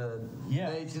development, Yeah.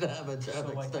 they should have a So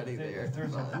traffic like study there. if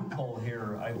there's a loophole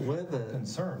here, I'm With it.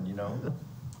 concerned, you know?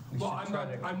 We Well, should try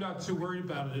to- I'm not too worried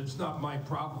about it. It's not my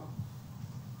problem.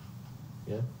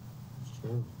 Yeah, it's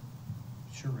true.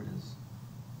 Sure it is.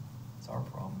 It's our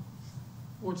problem.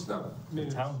 Well, it's not. I mean,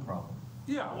 The town problem.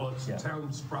 Yeah, well, it's the Yeah.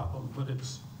 town's problem, but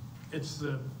it's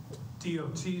the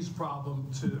DOT's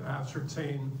problem to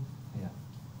ascertain Yeah.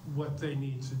 what they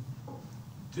need to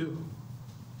do.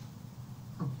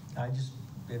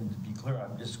 And to be clear,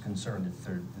 I'm just concerned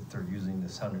if they're using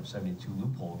this 172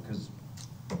 loophole, because,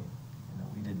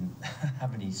 we didn't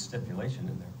have any stipulation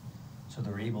in there. So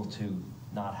they're able to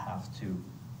not have to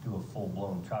do a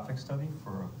full-blown traffic study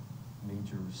for a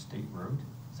major state road?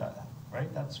 Is that,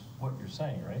 right? That's what you're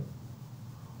saying, right?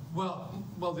 Well,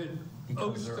 the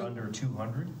Because they're OSTA, under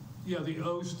 200? yeah, the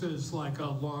OSTA is like a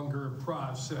longer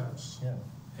process. Yeah.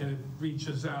 And it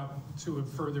reaches out to a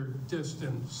further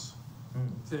distance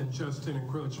than just an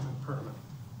encroachment permit.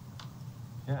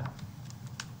 Yeah.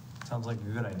 Sounds like a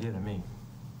good idea to me.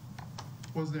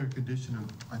 Was there a condition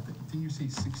of, didn't you say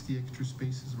 60 extra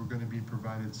spaces were gonna be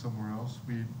provided somewhere else?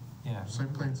 Yeah.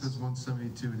 Site plan says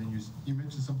 172, and then you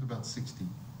mentioned something about 60.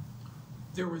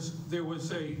 There was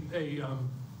a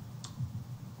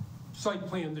site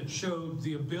plan that showed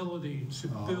the ability to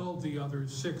build the other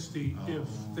 60 if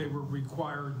they were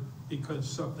required because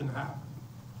something happened.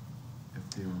 If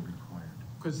they were required.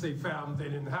 Because they found they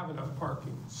didn't have enough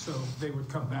parking, so they would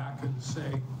come back and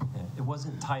say, Yeah, it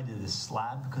wasn't tied to this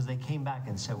slab, because they came back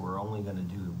and said, we're only gonna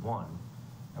do one,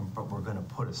 but we're gonna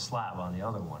put a slab on the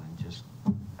other one, and just,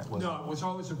 that wasn't. no, it was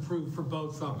always approved for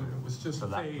both of them, it was just So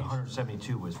that, the phased,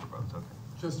 172 was for both, okay.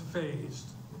 just phased.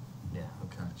 Yeah.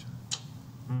 Gotcha.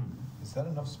 Is that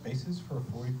enough spaces for a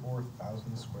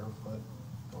 44,000 square foot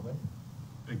building?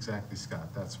 Exactly,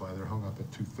 Scott. That's why they're hung up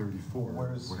at 234,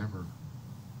 whatever.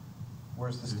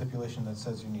 Where's the stipulation that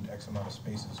says you need X amount of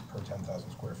spaces per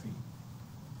 10,000 square feet?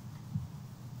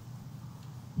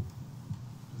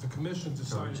 The commission The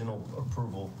decided. original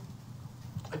approval.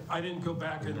 I didn't go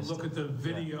back and look at the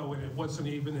video, and it wasn't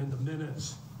even in the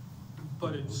minutes,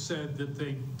 but it said that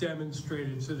they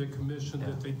demonstrated to the commission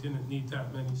that they didn't need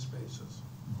that many spaces.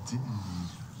 Didn't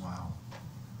wow.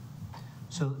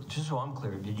 So, just so I'm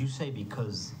clear, did you say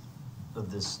because of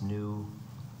this new,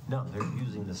 no, they're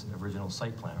using this original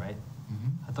site plan, right?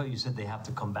 I thought you said they have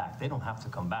to come back. They don't have to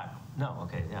come back. No,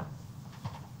 okay, yeah.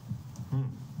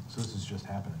 So this is just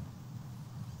happening.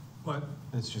 But,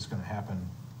 It's just gonna happen.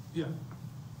 yeah,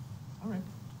 All right.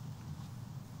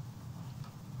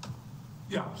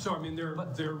 yeah, so I mean,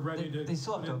 But they're ready to. They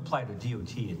still have to apply to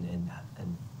DOT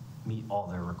and meet all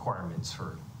their requirements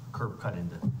for curb cut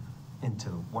into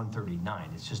 139.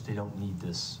 It's just they don't need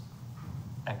this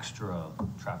extra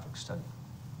traffic study.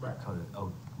 Right. Coded,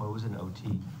 what was it, an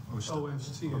OT?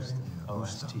 OSTA,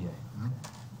 OSTA.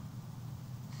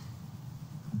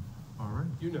 All right.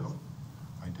 you know.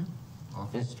 I do.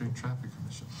 Office Street Traffic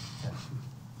Commission. Yeah.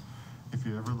 If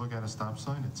you ever look at a stop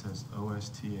sign, it says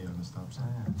OSTA on the stop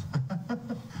sign.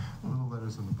 Little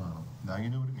letters on the bottom. Now you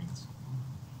know what it means.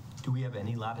 Do we have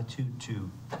any latitude to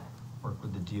work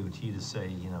with the DOT to say,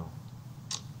 you know,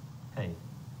 hey,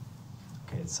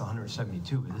 okay, it's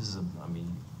 172, but this is I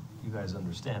mean, you guys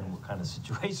understand what kind of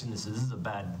situation this is. This is a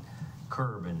bad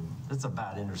curb, and it's a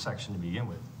bad intersection to begin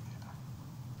with.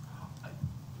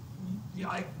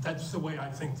 Yeah, that's the way I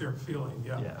think they're feeling,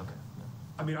 yeah. Yeah, okay.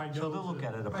 I mean, I know. So they'll look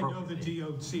at it I know the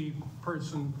appropriately. DOT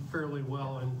person fairly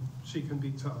well, and she can be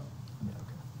tough. Yeah,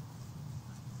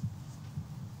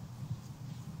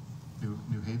 okay.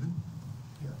 New Haven?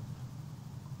 Yeah.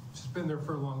 She's been there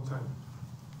for a long time.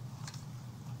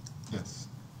 Yes.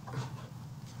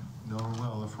 No,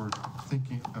 well, if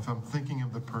I'm thinking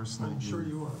of the person that I'm sure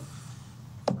you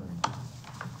are.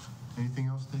 Anything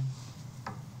else, Dave?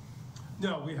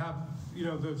 No, we have, you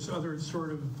know, those other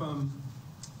sort of,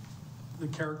 the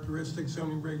characteristic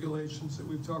zoning regulations that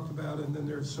we've talked about, and then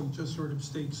there's some just sort of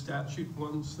state statute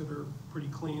ones that are pretty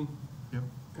clean. Yep.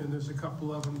 And there's a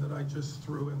couple of them that I just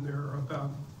threw in there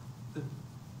about, that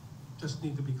just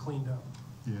need to be cleaned up.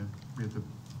 Yeah, we had the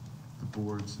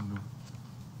boards and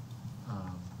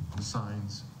the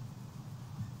signs.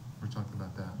 We're talking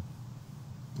about that.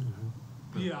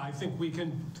 Yeah, I think we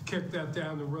can kick that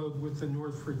down the road with the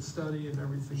Northford study and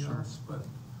everything Sure. else, but.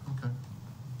 Okay.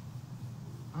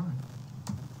 All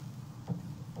right.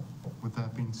 With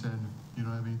that being said, you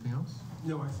don't have anything else?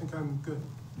 No, I think I'm good.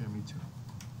 Yeah, me too.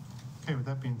 Okay, with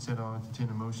that being said, I'll entertain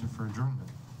a motion for adjournment.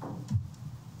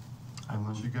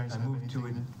 Unless you guys I have moved to it.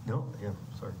 anything. No, yeah,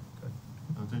 sorry, good.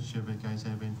 Does you guys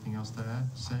have anything else to add,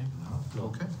 say? No.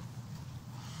 Okay.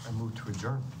 I moved to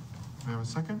adjourn. We have a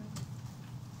second?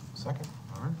 Second.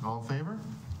 All right, all in favor?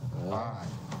 Aye.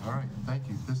 All right, thank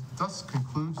you. This thus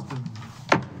concludes the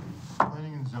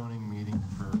planning and zoning meeting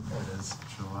for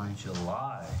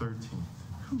July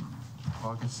 13th.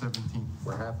 August 17th.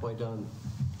 We're halfway done,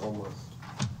 almost.